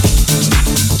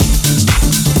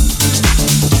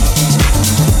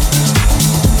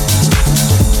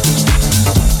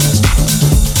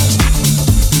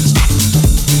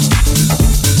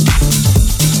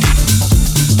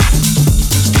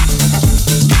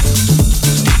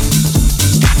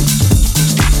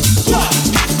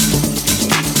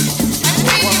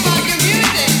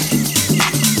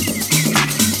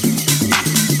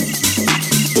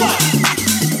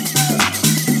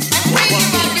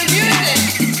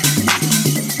 Music.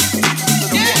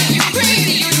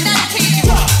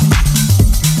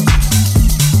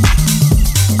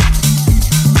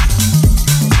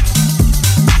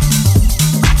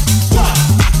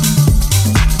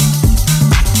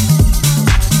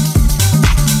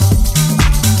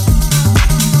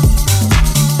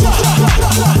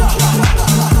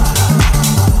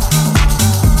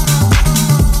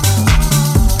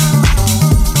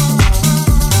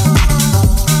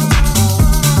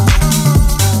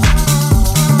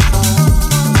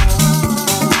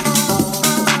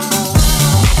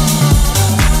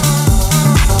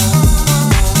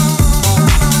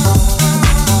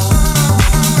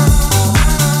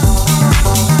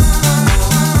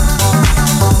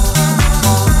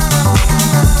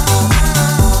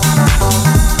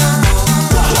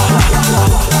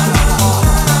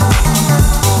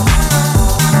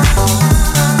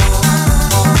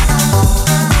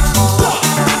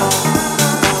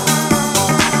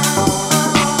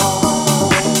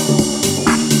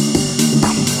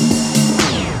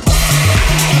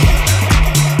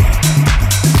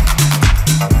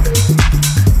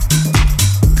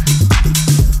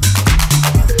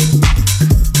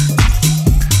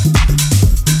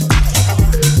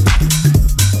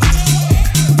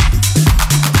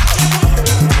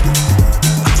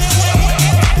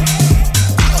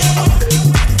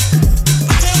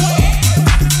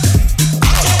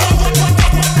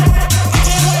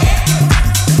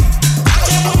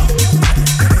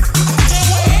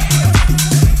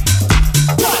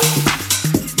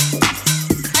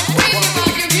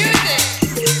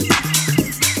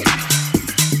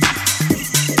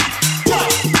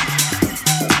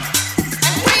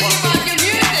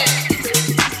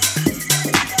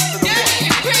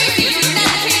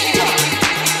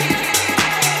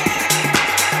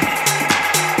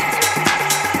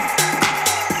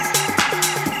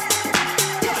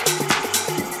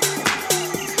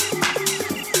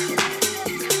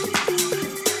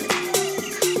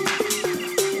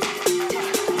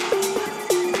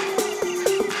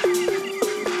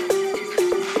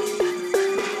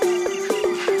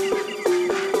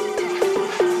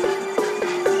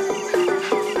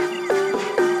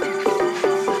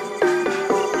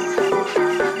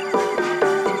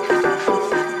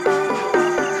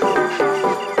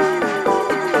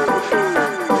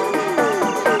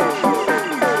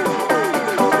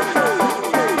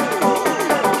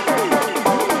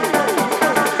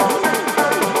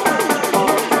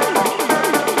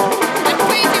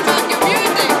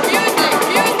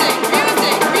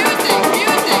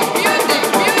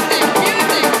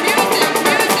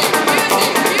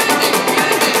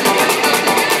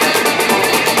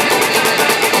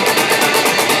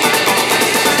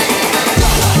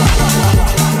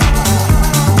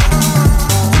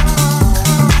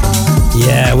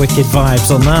 wicked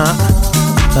vibes on that.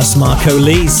 That's Marco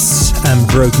Lys and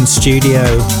Broken Studio.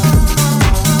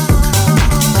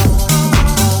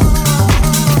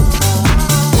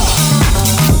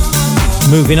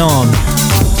 Moving on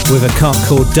with a cut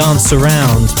called Dance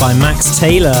Around by Max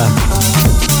Taylor.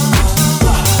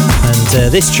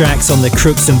 And this track's on the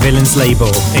Crooks and Villains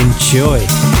label. Enjoy.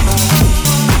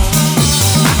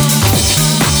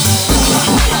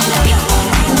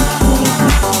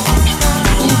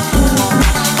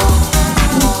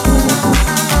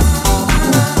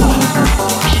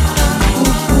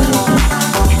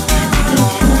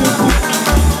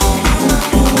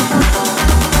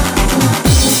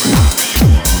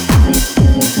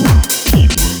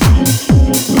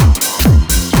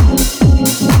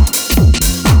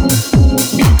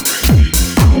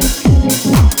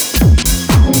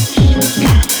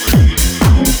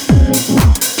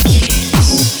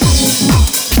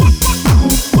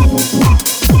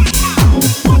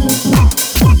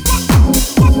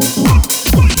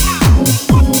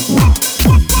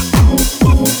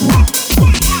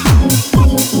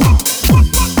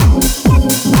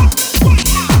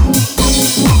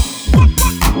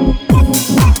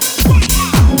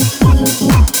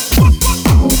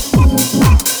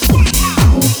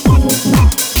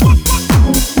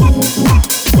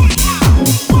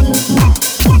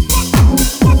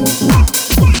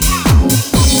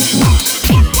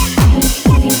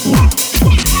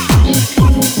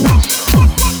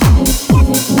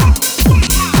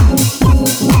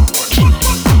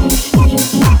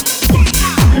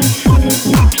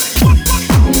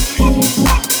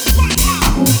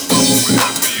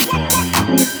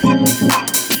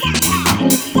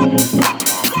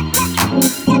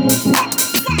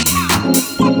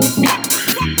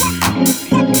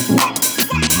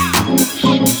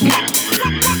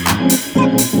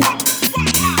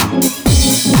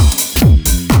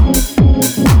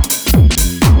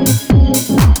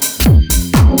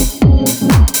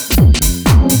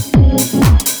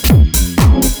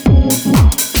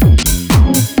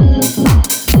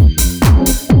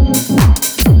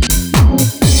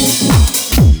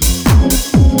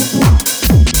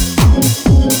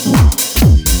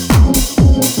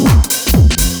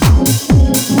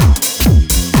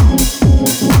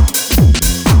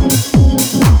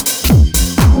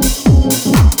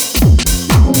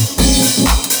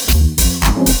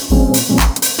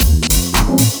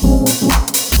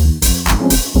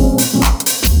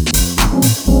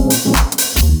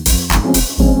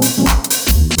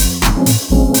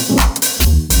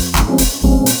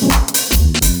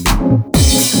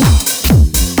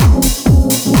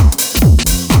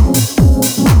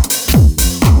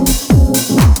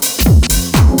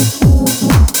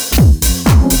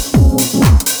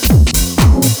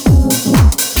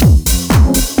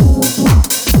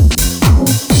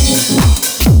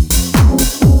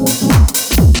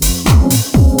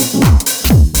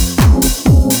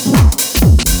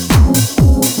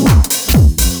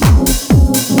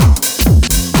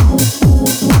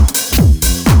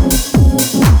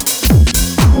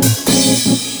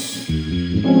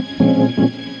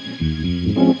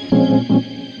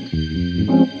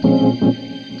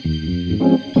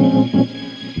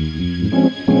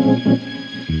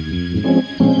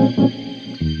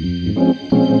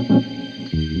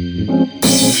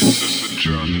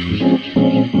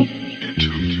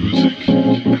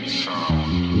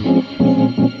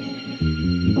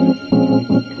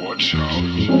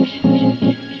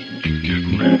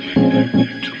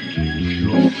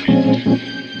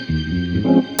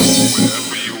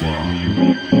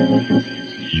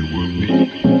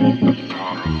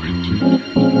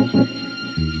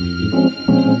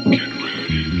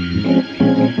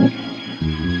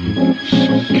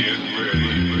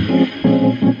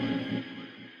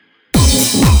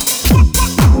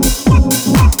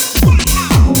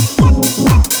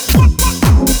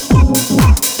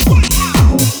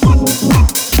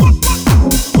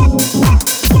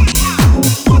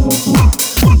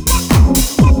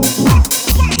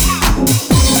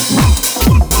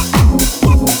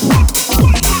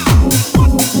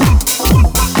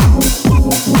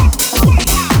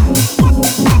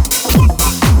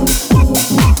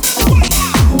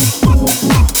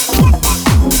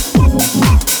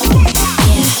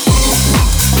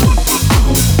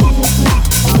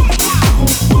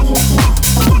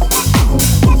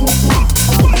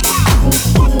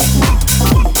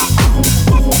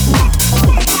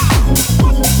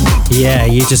 Yeah,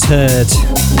 you just heard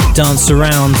Dance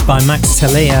Around by Max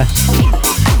Talia.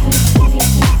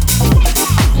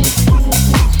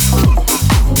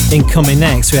 Incoming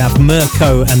next, we have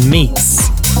Mirko and Meeks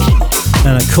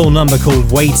and a cool number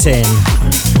called Waiting.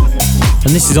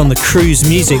 and this is on the Cruise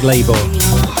Music label.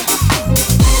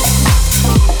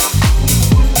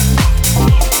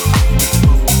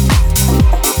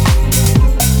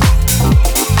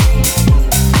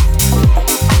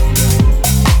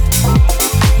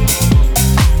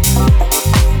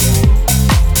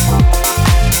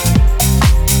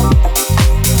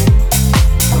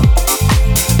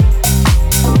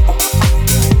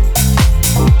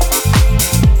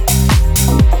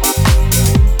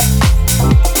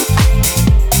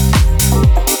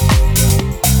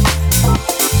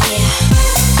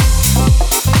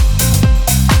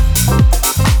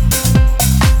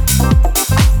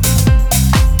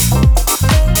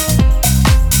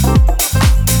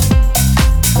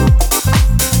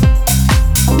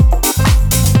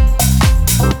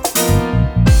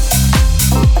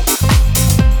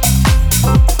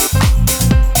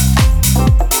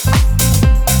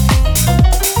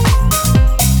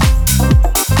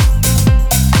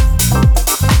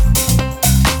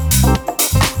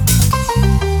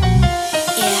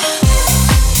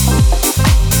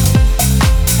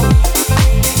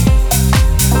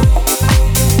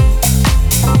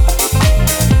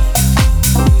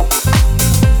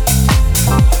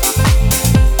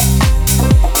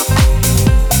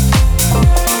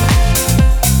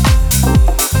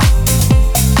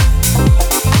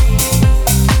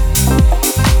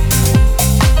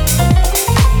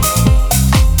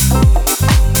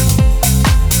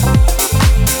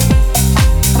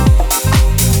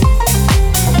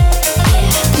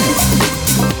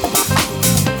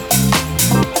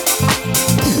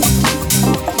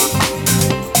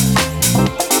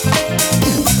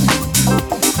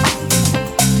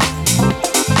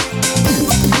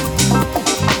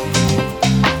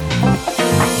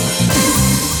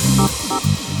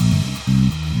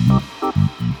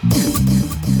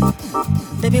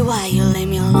 Baby, why you leave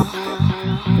me alone?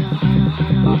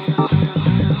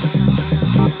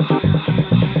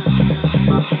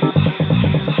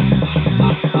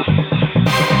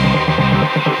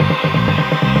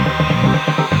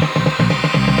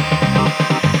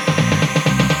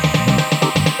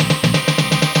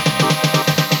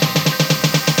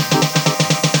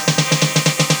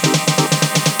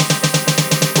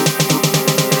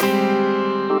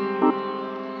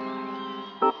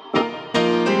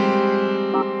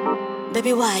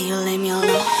 Baby, why you leave me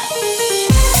alone?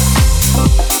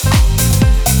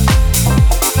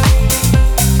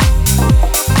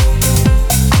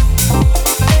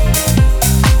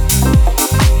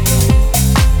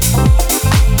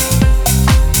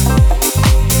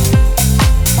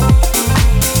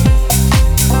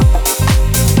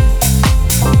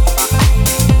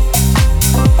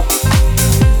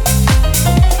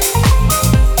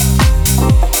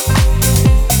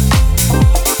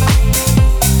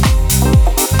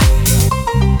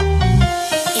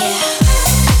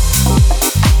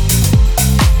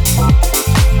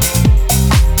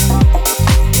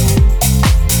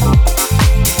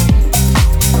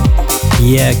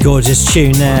 Yeah, gorgeous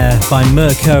tune there by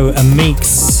Mirko and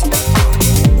Meeks.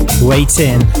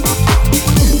 Waiting.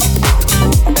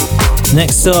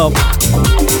 Next up,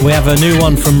 we have a new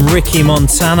one from Ricky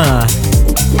Montana.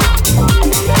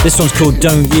 This one's called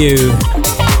Don't You.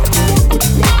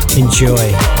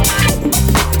 Enjoy.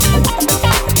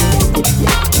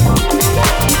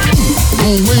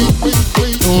 Don't wait,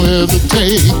 don't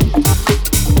hesitate.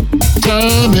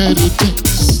 Time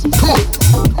hesitates. Come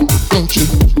on, don't you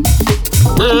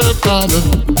worry about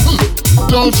it.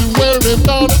 Don't you worry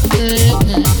about a thing.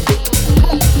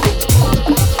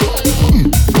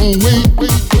 Don't wait,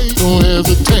 don't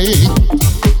hesitate.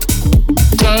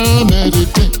 Time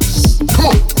hesitates. Come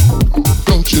on,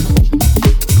 don't you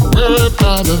worry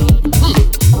about it.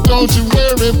 Don't you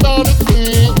worry about a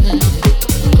thing.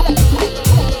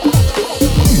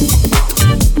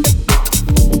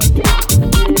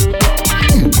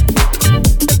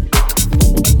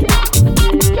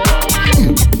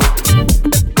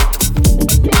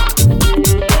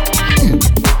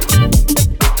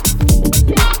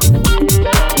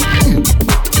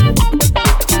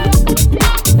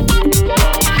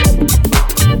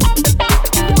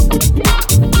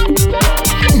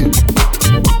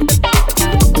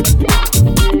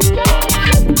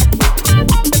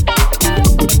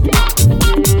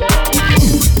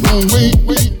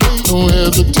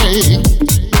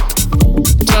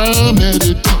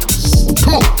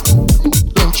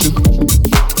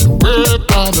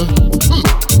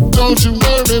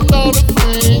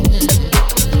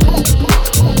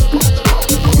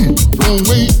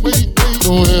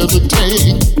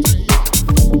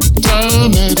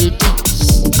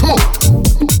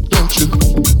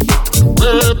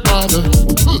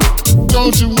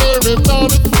 Don't you worry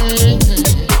about a thing.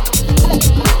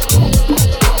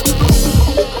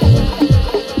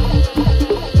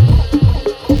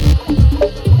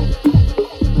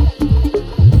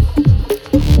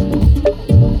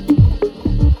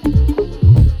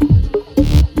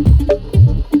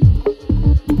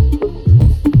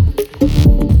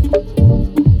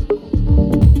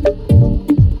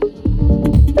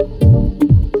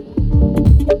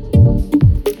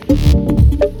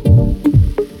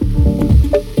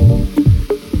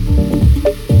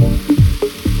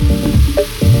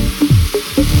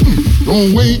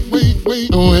 Don't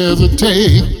wait, don't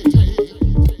hesitate.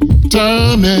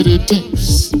 Time that it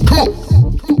takes. Come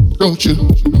on, don't you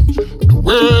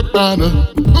worry about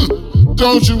a,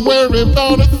 don't you worry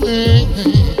about a thing.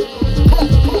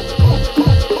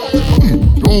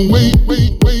 Don't wait,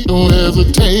 don't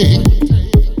hesitate.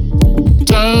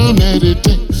 Time that it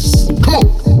takes. Come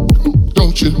on,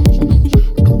 don't you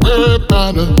worry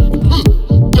about a,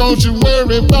 don't you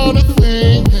worry about a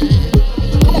thing.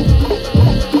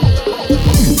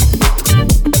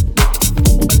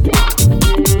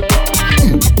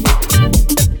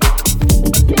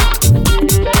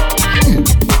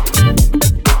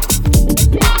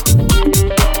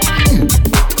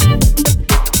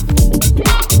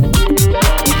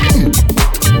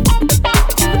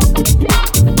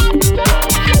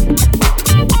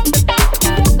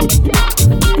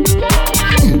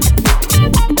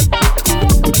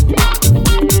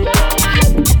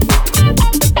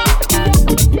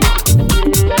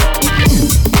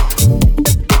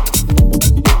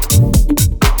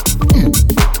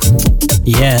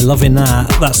 Yeah, loving that.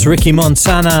 That's Ricky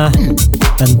Montana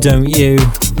and Don't You.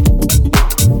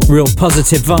 Real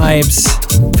positive vibes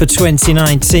for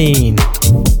 2019.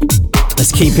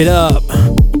 Let's keep it up.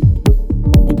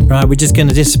 Right, we're just going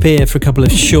to disappear for a couple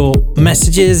of short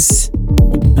messages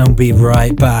and we'll be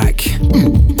right back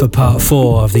for part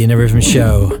 4 of the Inner Rhythm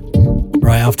Show.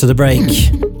 Right after the break.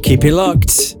 Keep it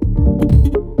locked.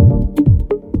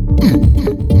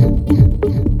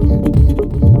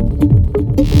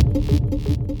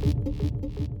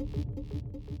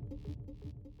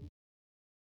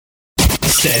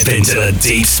 Step into the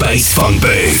Deep Space Funk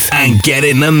booth and get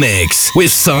in the mix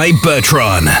with Cy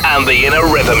Bertrand and the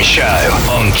Inner Rhythm Show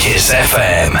on Kiss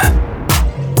FM.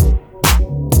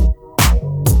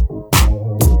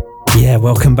 Yeah,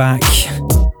 welcome back.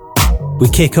 We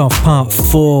kick off part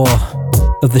 4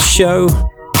 of the show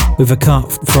with a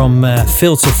cut from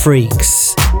Filter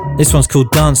Freaks. This one's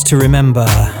called Dance to Remember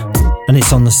and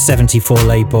it's on the 74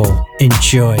 label.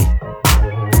 Enjoy.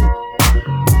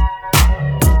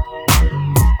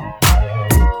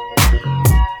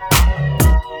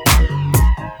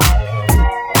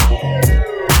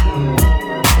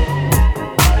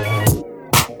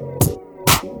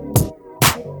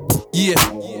 Yeah.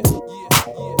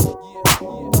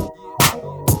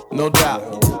 No doubt.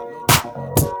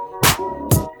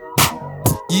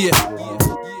 Yeah.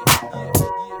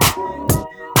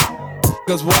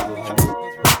 Cause what?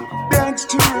 Dance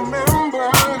to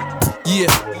remember. Yeah.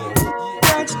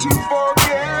 Dance to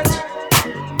forget.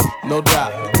 No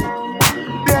doubt.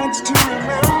 Dance to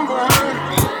remember.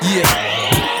 Yeah.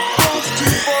 Dance to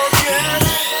forget.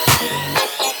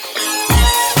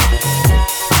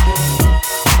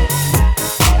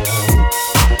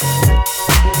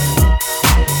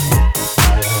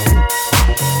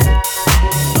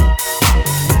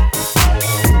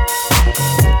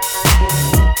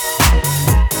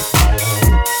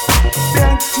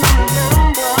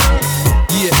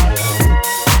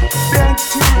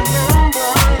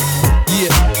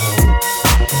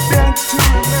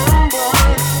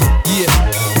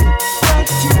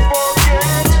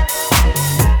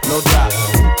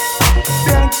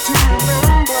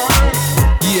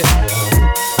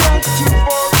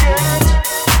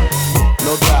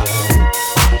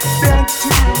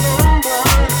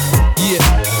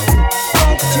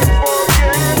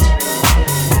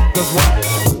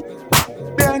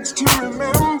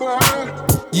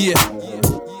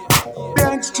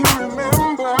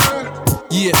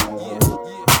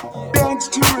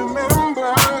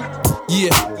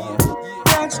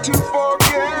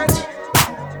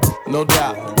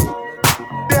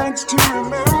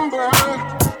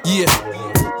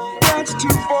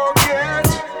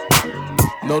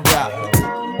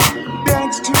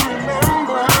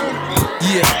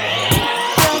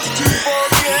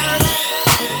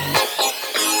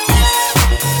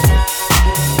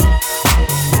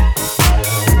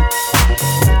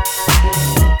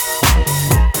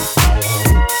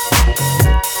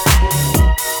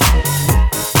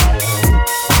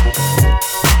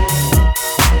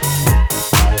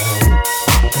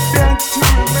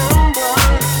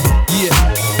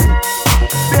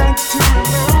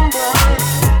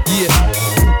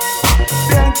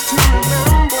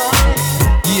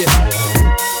 Yeah.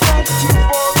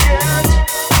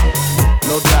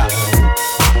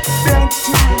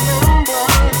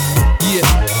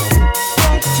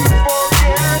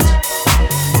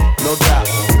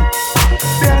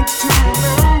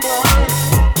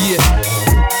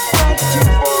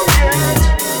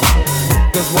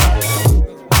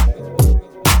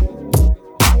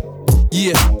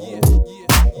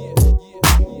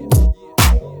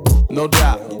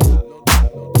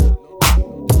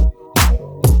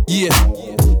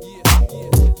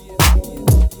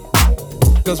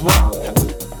 Cause what?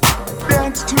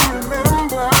 Dance to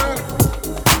remember,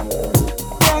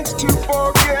 dance to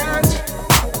forget,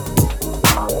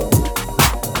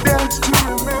 dance to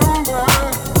remember,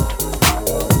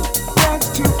 dance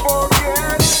to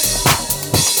forget,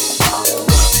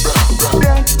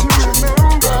 dance to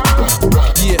remember,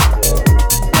 yeah,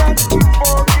 dance to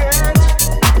forget,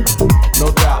 no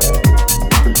doubt,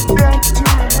 dance to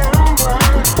remember,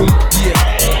 yeah.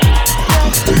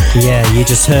 Yeah, you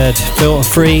just heard Filter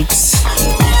Freaks,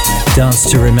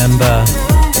 Dance to Remember.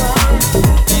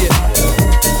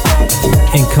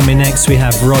 Incoming next we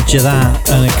have Roger That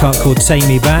and a cut called Take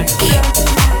Me Back,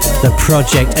 the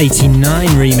Project 89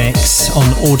 remix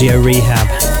on Audio Rehab.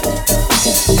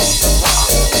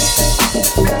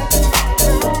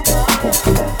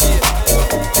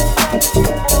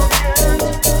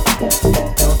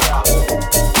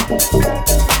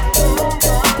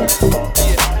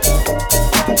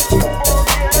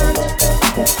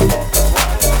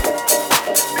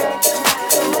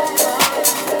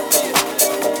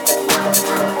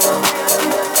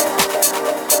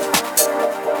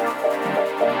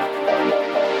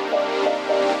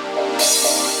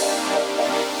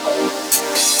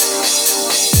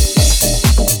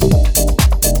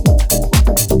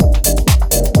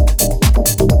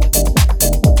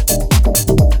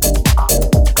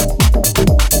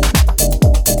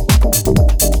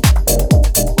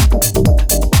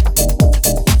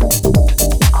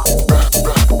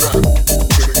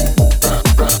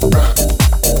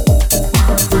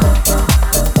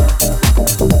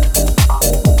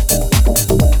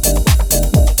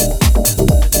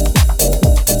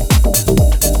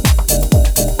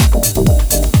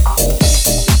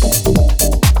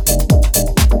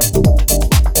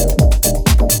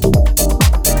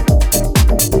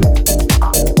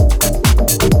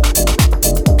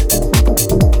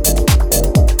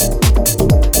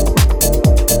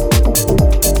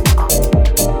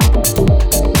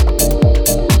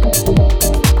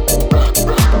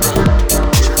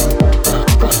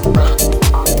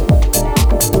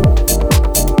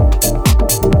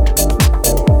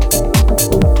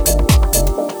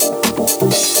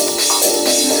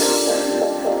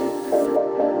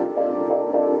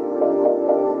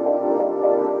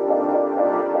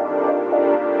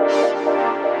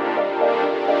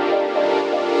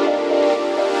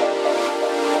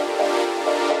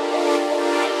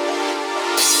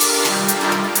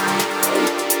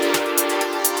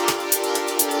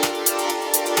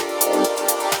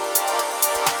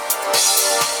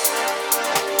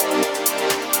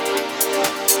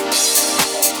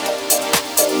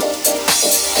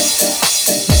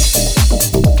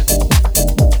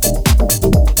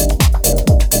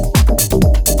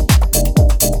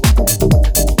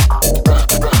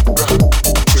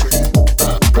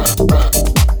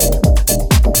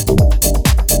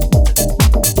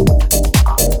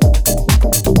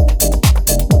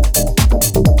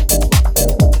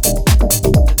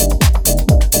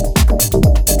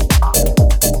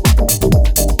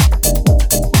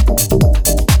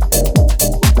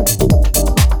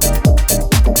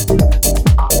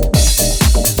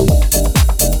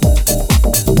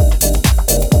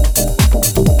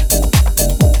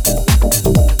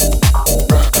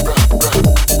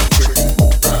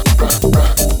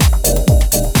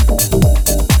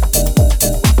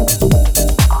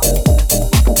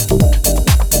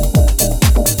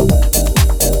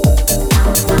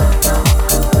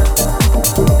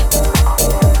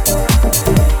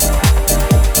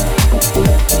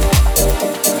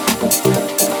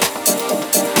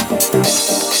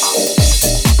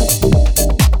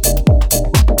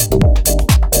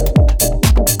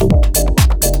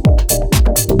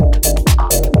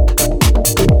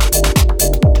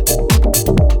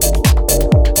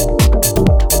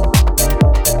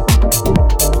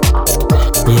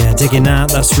 Digging that,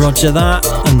 that's Roger That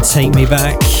and Take Me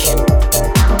Back,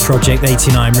 Project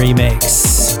 89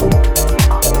 remix.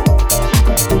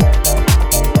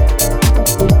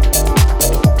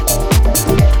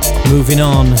 Moving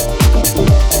on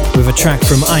with a track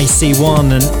from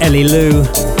IC1 and Ellie Lou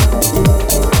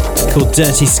called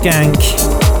Dirty Skank.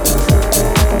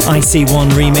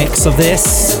 IC1 remix of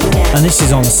this, and this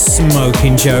is on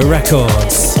Smoking Joe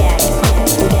Records.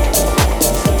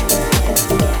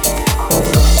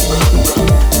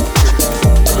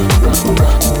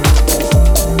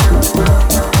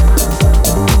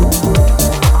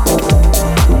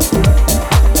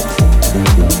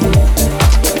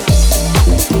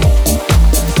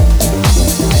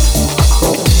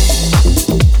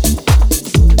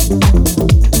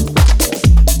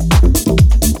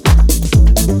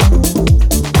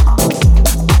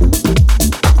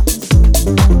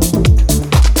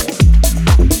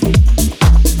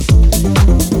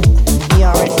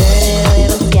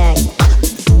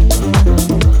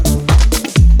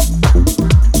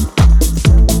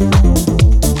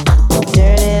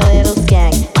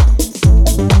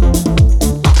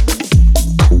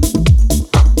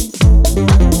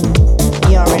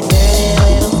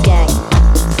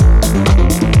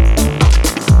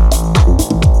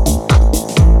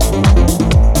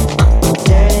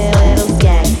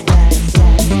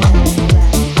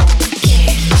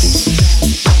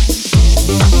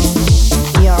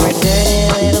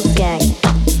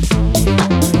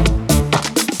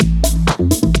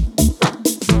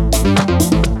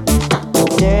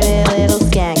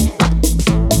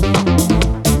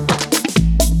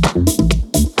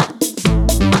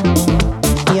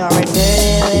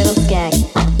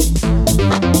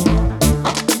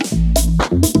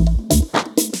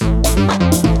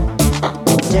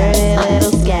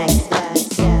 little skank.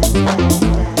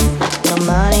 No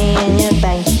money in your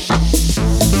bank.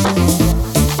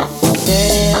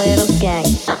 Dirty little skank.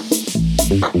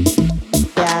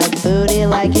 Got a booty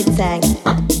like a tank.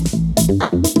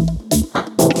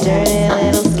 Dirty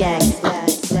little skank.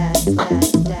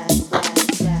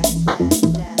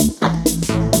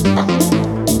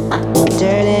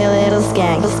 Dirty little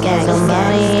skank. No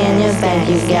money in your bank.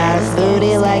 You got a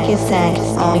booty like a tank.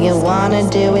 All you wanna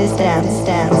do is dance,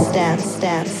 dance, dance,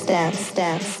 dance, dance,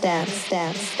 dance, dance,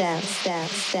 dance, dance,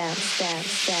 dance, dance,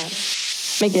 dance,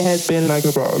 dance. Make your head spin like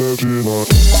a bottle of gin.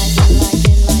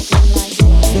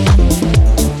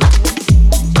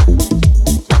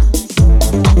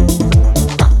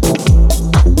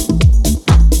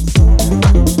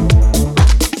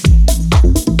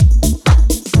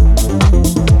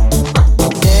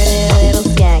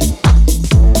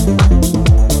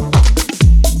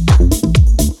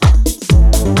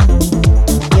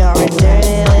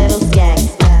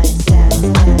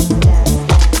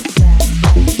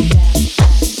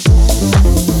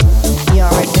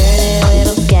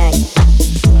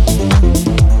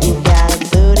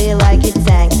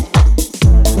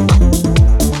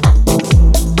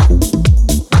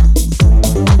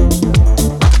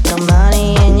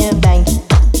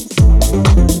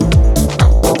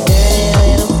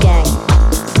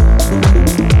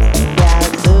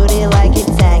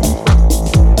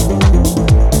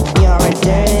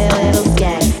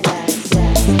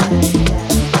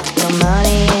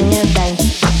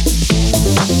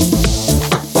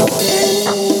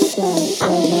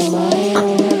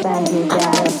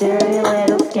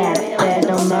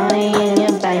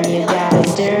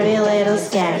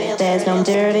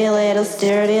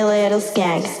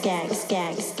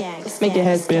 Make your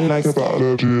head spin like a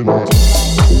bottle of gin.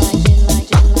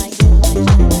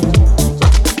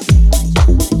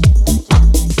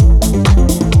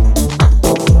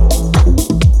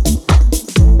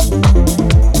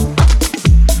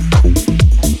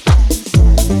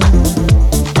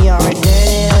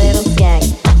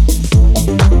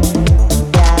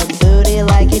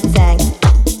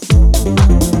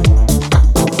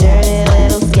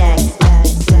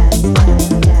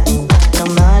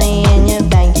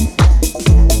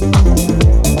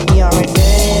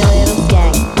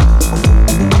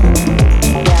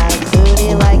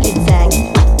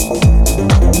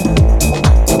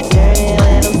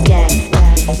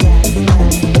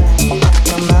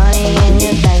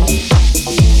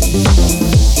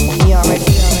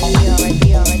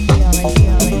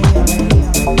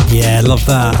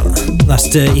 That's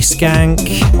Dirty Skank,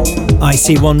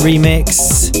 IC1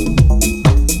 remix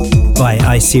by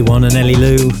IC1 and Ellie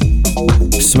Lou,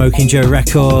 Smoking Joe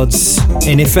Records,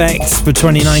 in effect for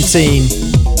 2019.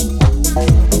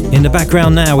 In the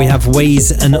background now we have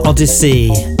Ways and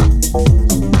Odyssey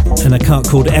and a cut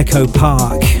called Echo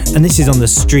Park, and this is on the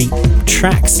Street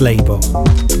Tracks label.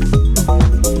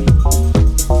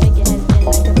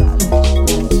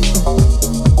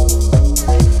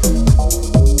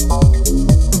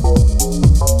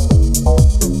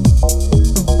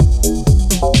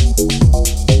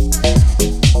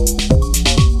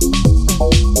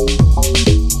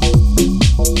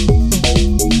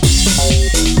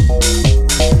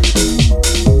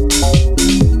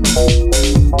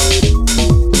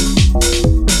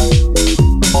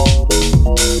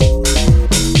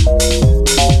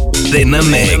 In the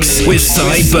mix with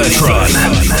Cy Bertrand.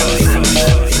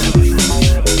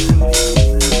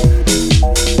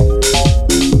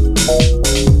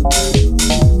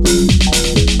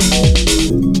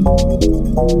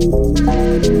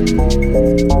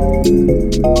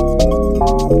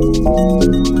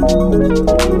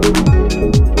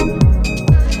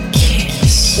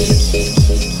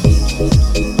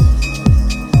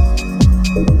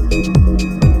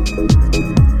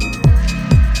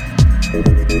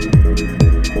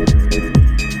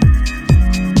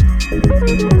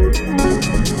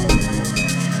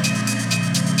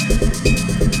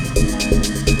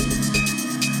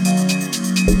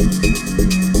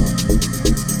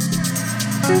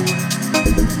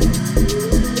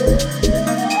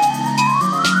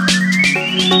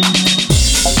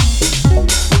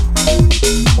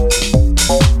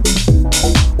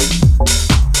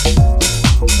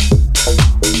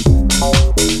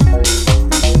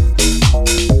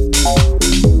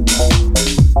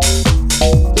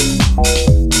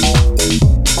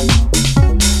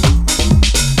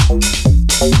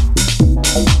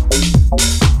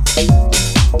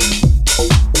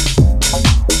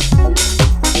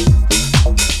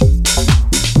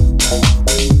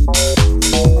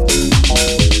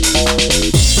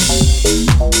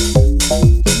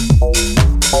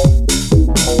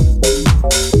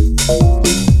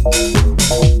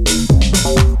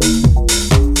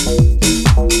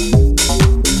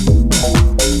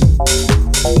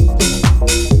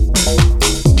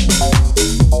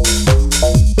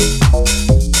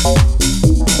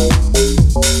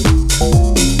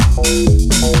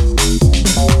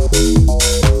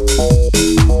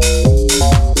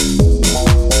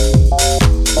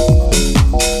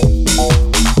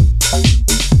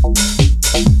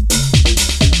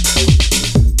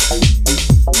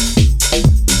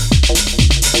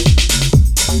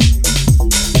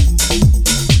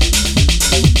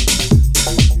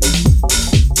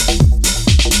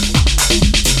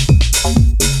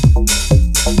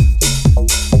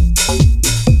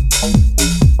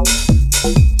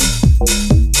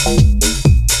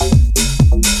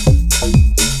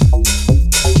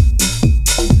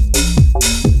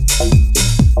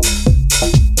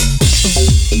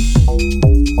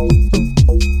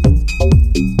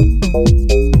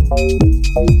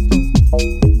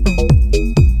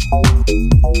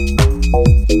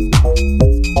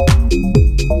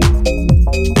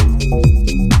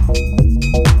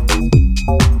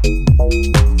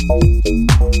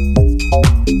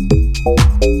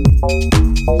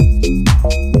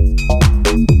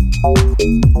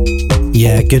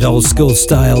 Good old school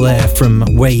style there from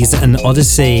Waze and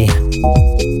Odyssey.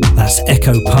 That's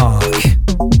Echo Park.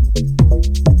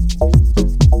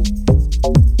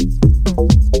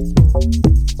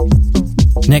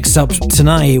 Next up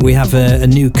tonight we have a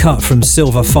new cut from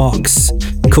Silver Fox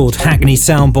called Hackney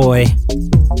Soundboy.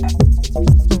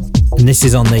 And this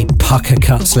is on the Pucker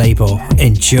Cuts label.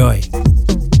 Enjoy.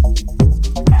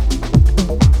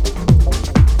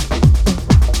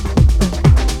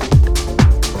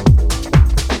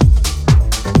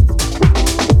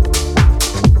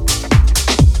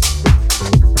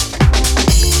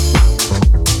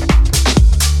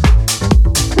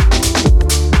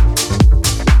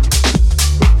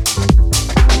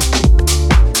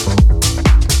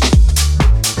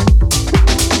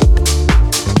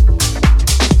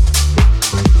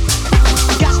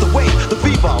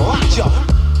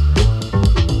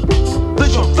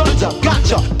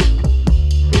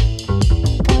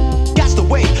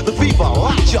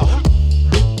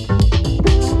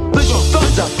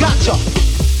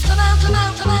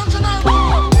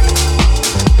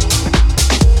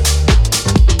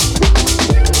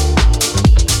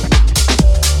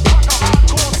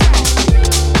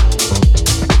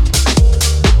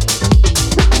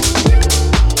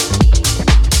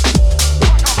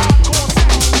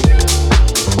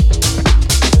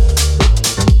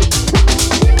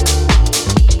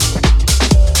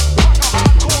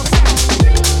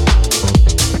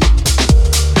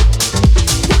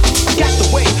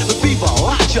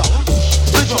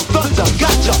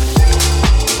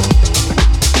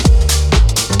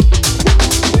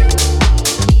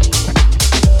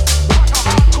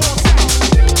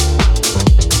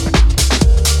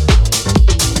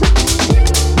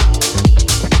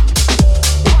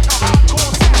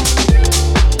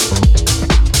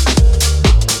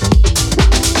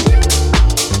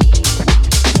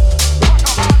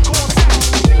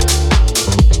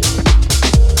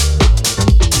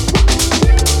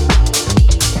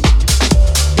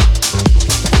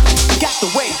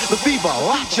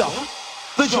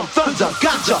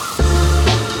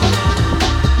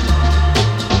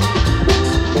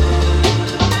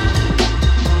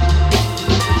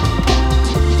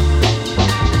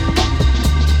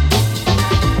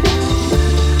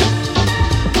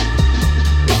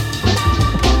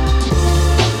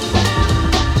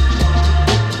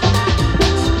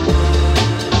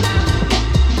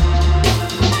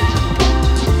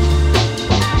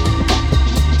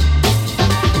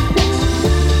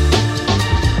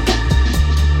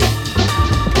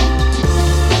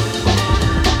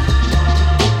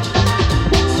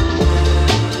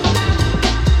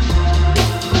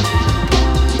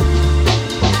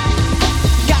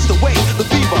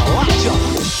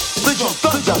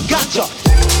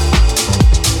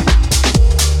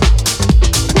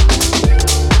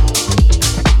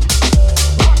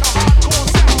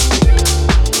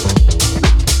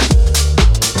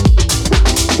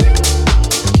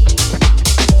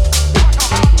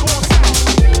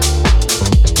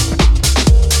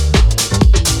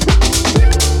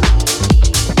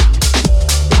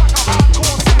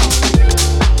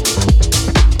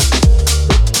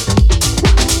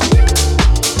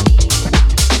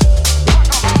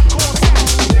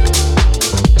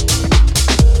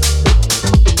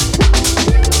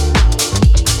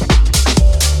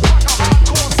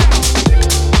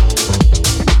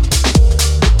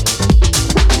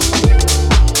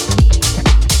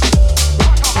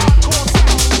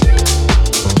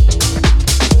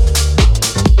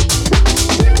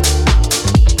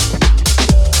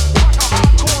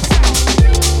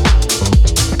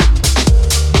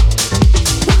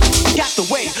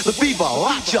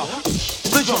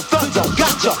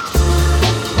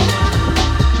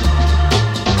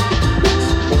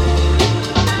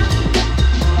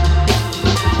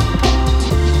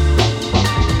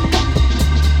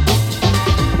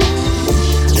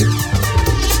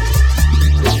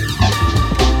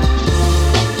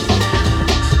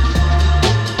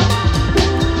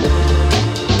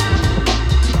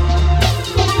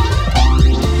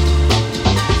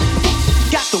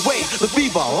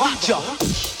 Gotcha.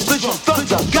 The drum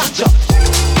thunder, gotcha.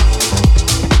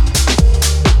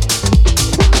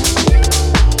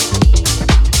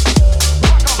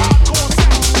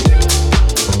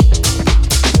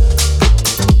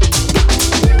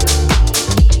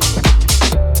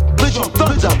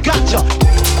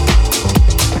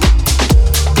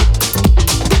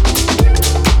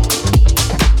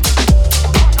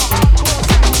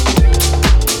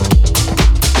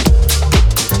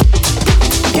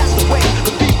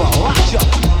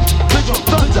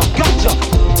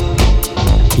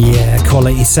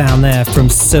 sound there from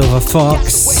Silver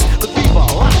Fox.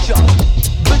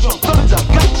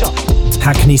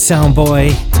 Hackney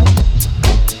Soundboy.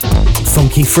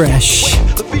 Funky Fresh.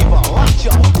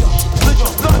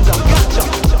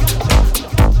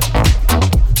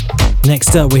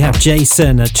 Next up we have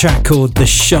Jason, a track called The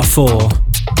Shuffle,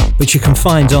 which you can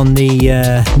find on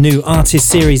the new Artist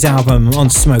Series album on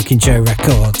Smoking Joe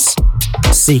Records.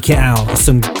 Seek it out,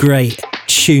 some great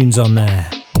tunes on there.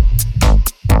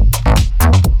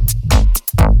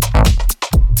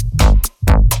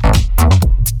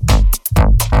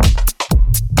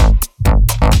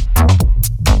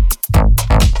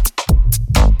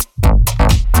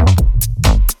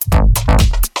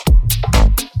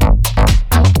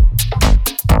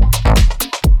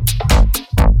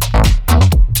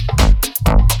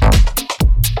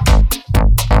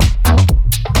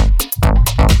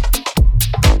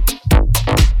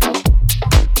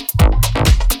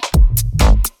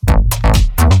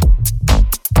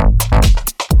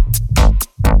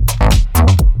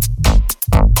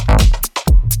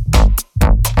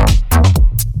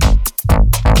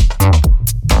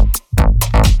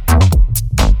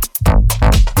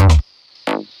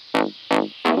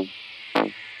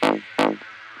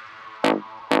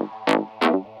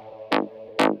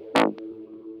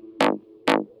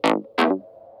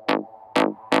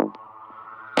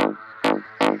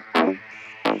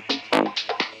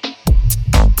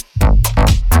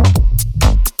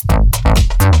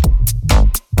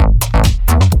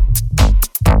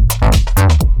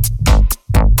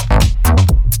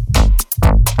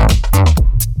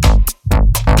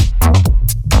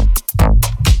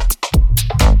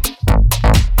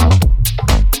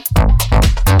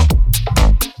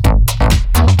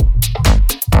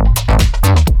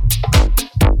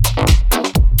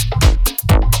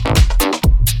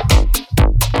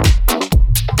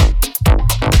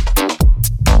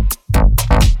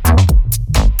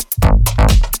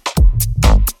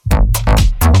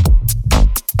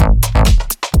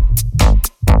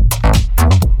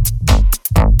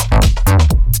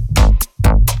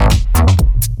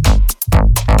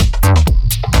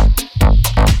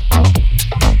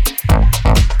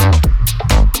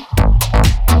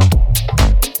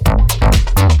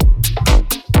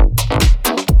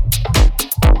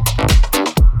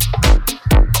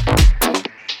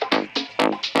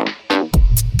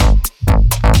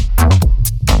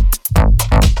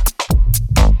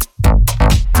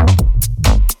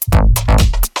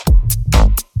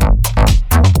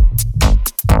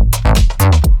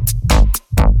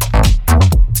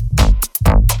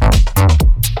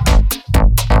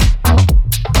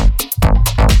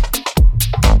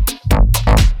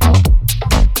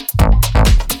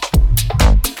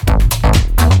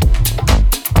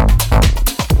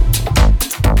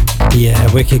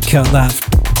 Wicked cut that.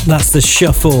 That's The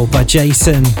Shuffle by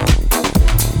Jason.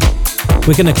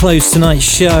 We're going to close tonight's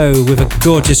show with a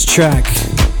gorgeous track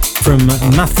from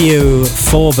Matthew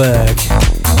Forberg.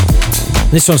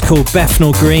 This one's called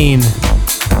Bethnal Green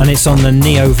and it's on the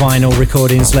Neo Vinyl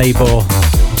Recordings label.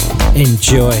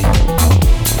 Enjoy.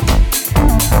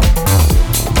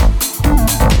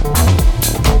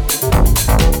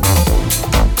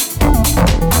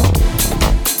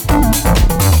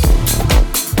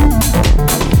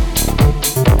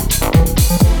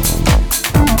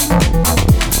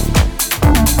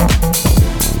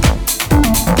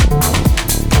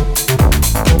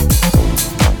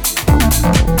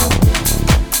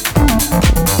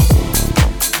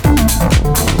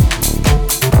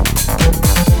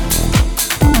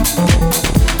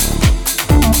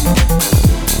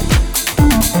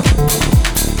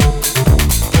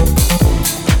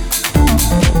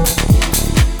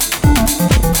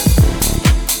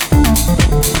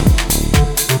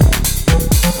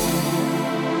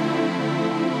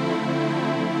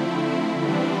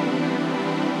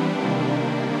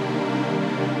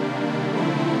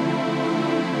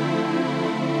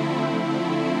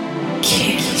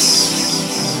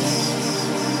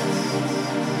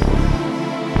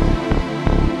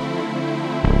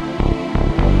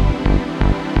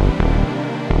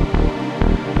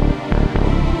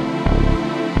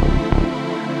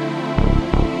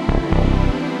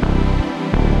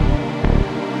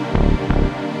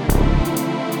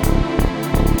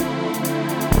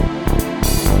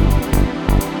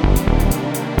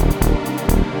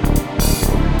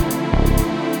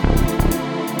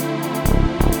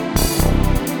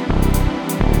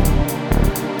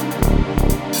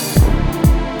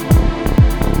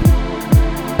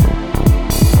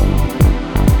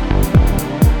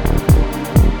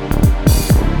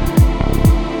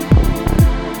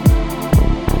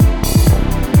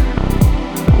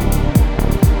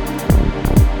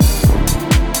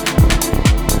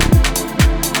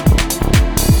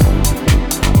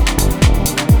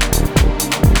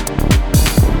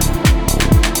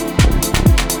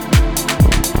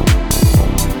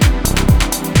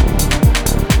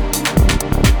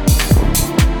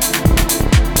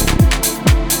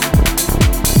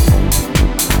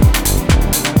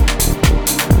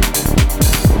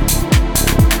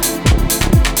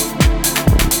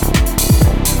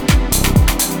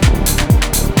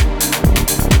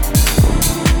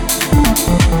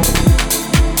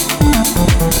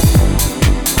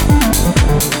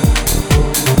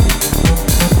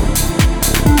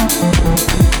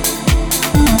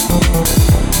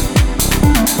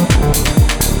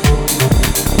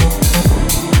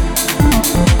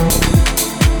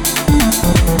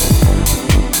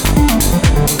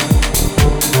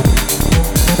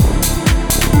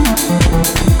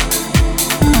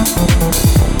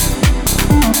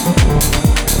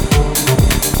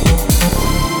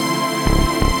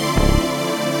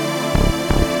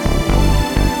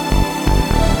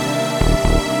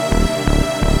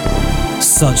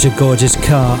 Such a gorgeous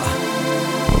cut.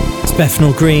 It's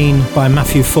Bethnal Green by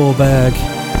Matthew Forberg.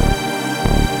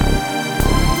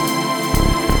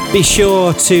 Be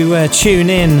sure to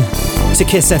tune in to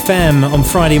Kiss FM on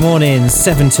Friday mornings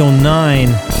 7 till 9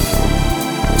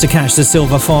 to catch the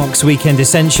Silver Fox Weekend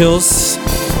Essentials.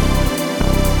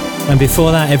 And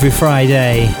before that, every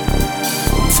Friday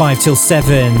 5 till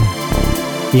 7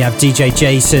 you have DJ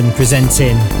Jason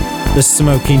presenting the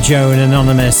Smoking Joe and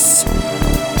Anonymous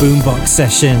Boombox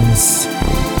Sessions.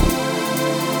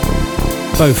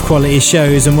 Both quality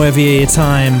shows and worthy of your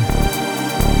time.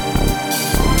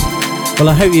 Well,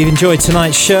 I hope you've enjoyed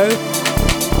tonight's show.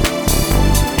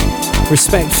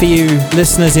 Respect for you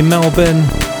listeners in Melbourne.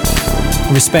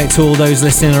 Respect to all those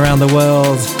listening around the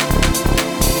world.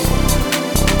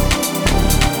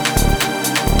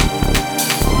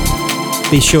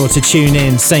 Be sure to tune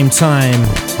in, same time,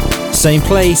 same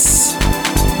place,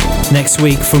 next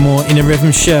week for more In a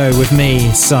Rhythm show with me,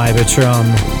 Cybertron.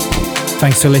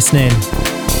 Thanks for listening.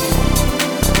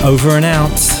 Over and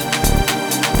out.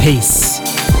 Peace.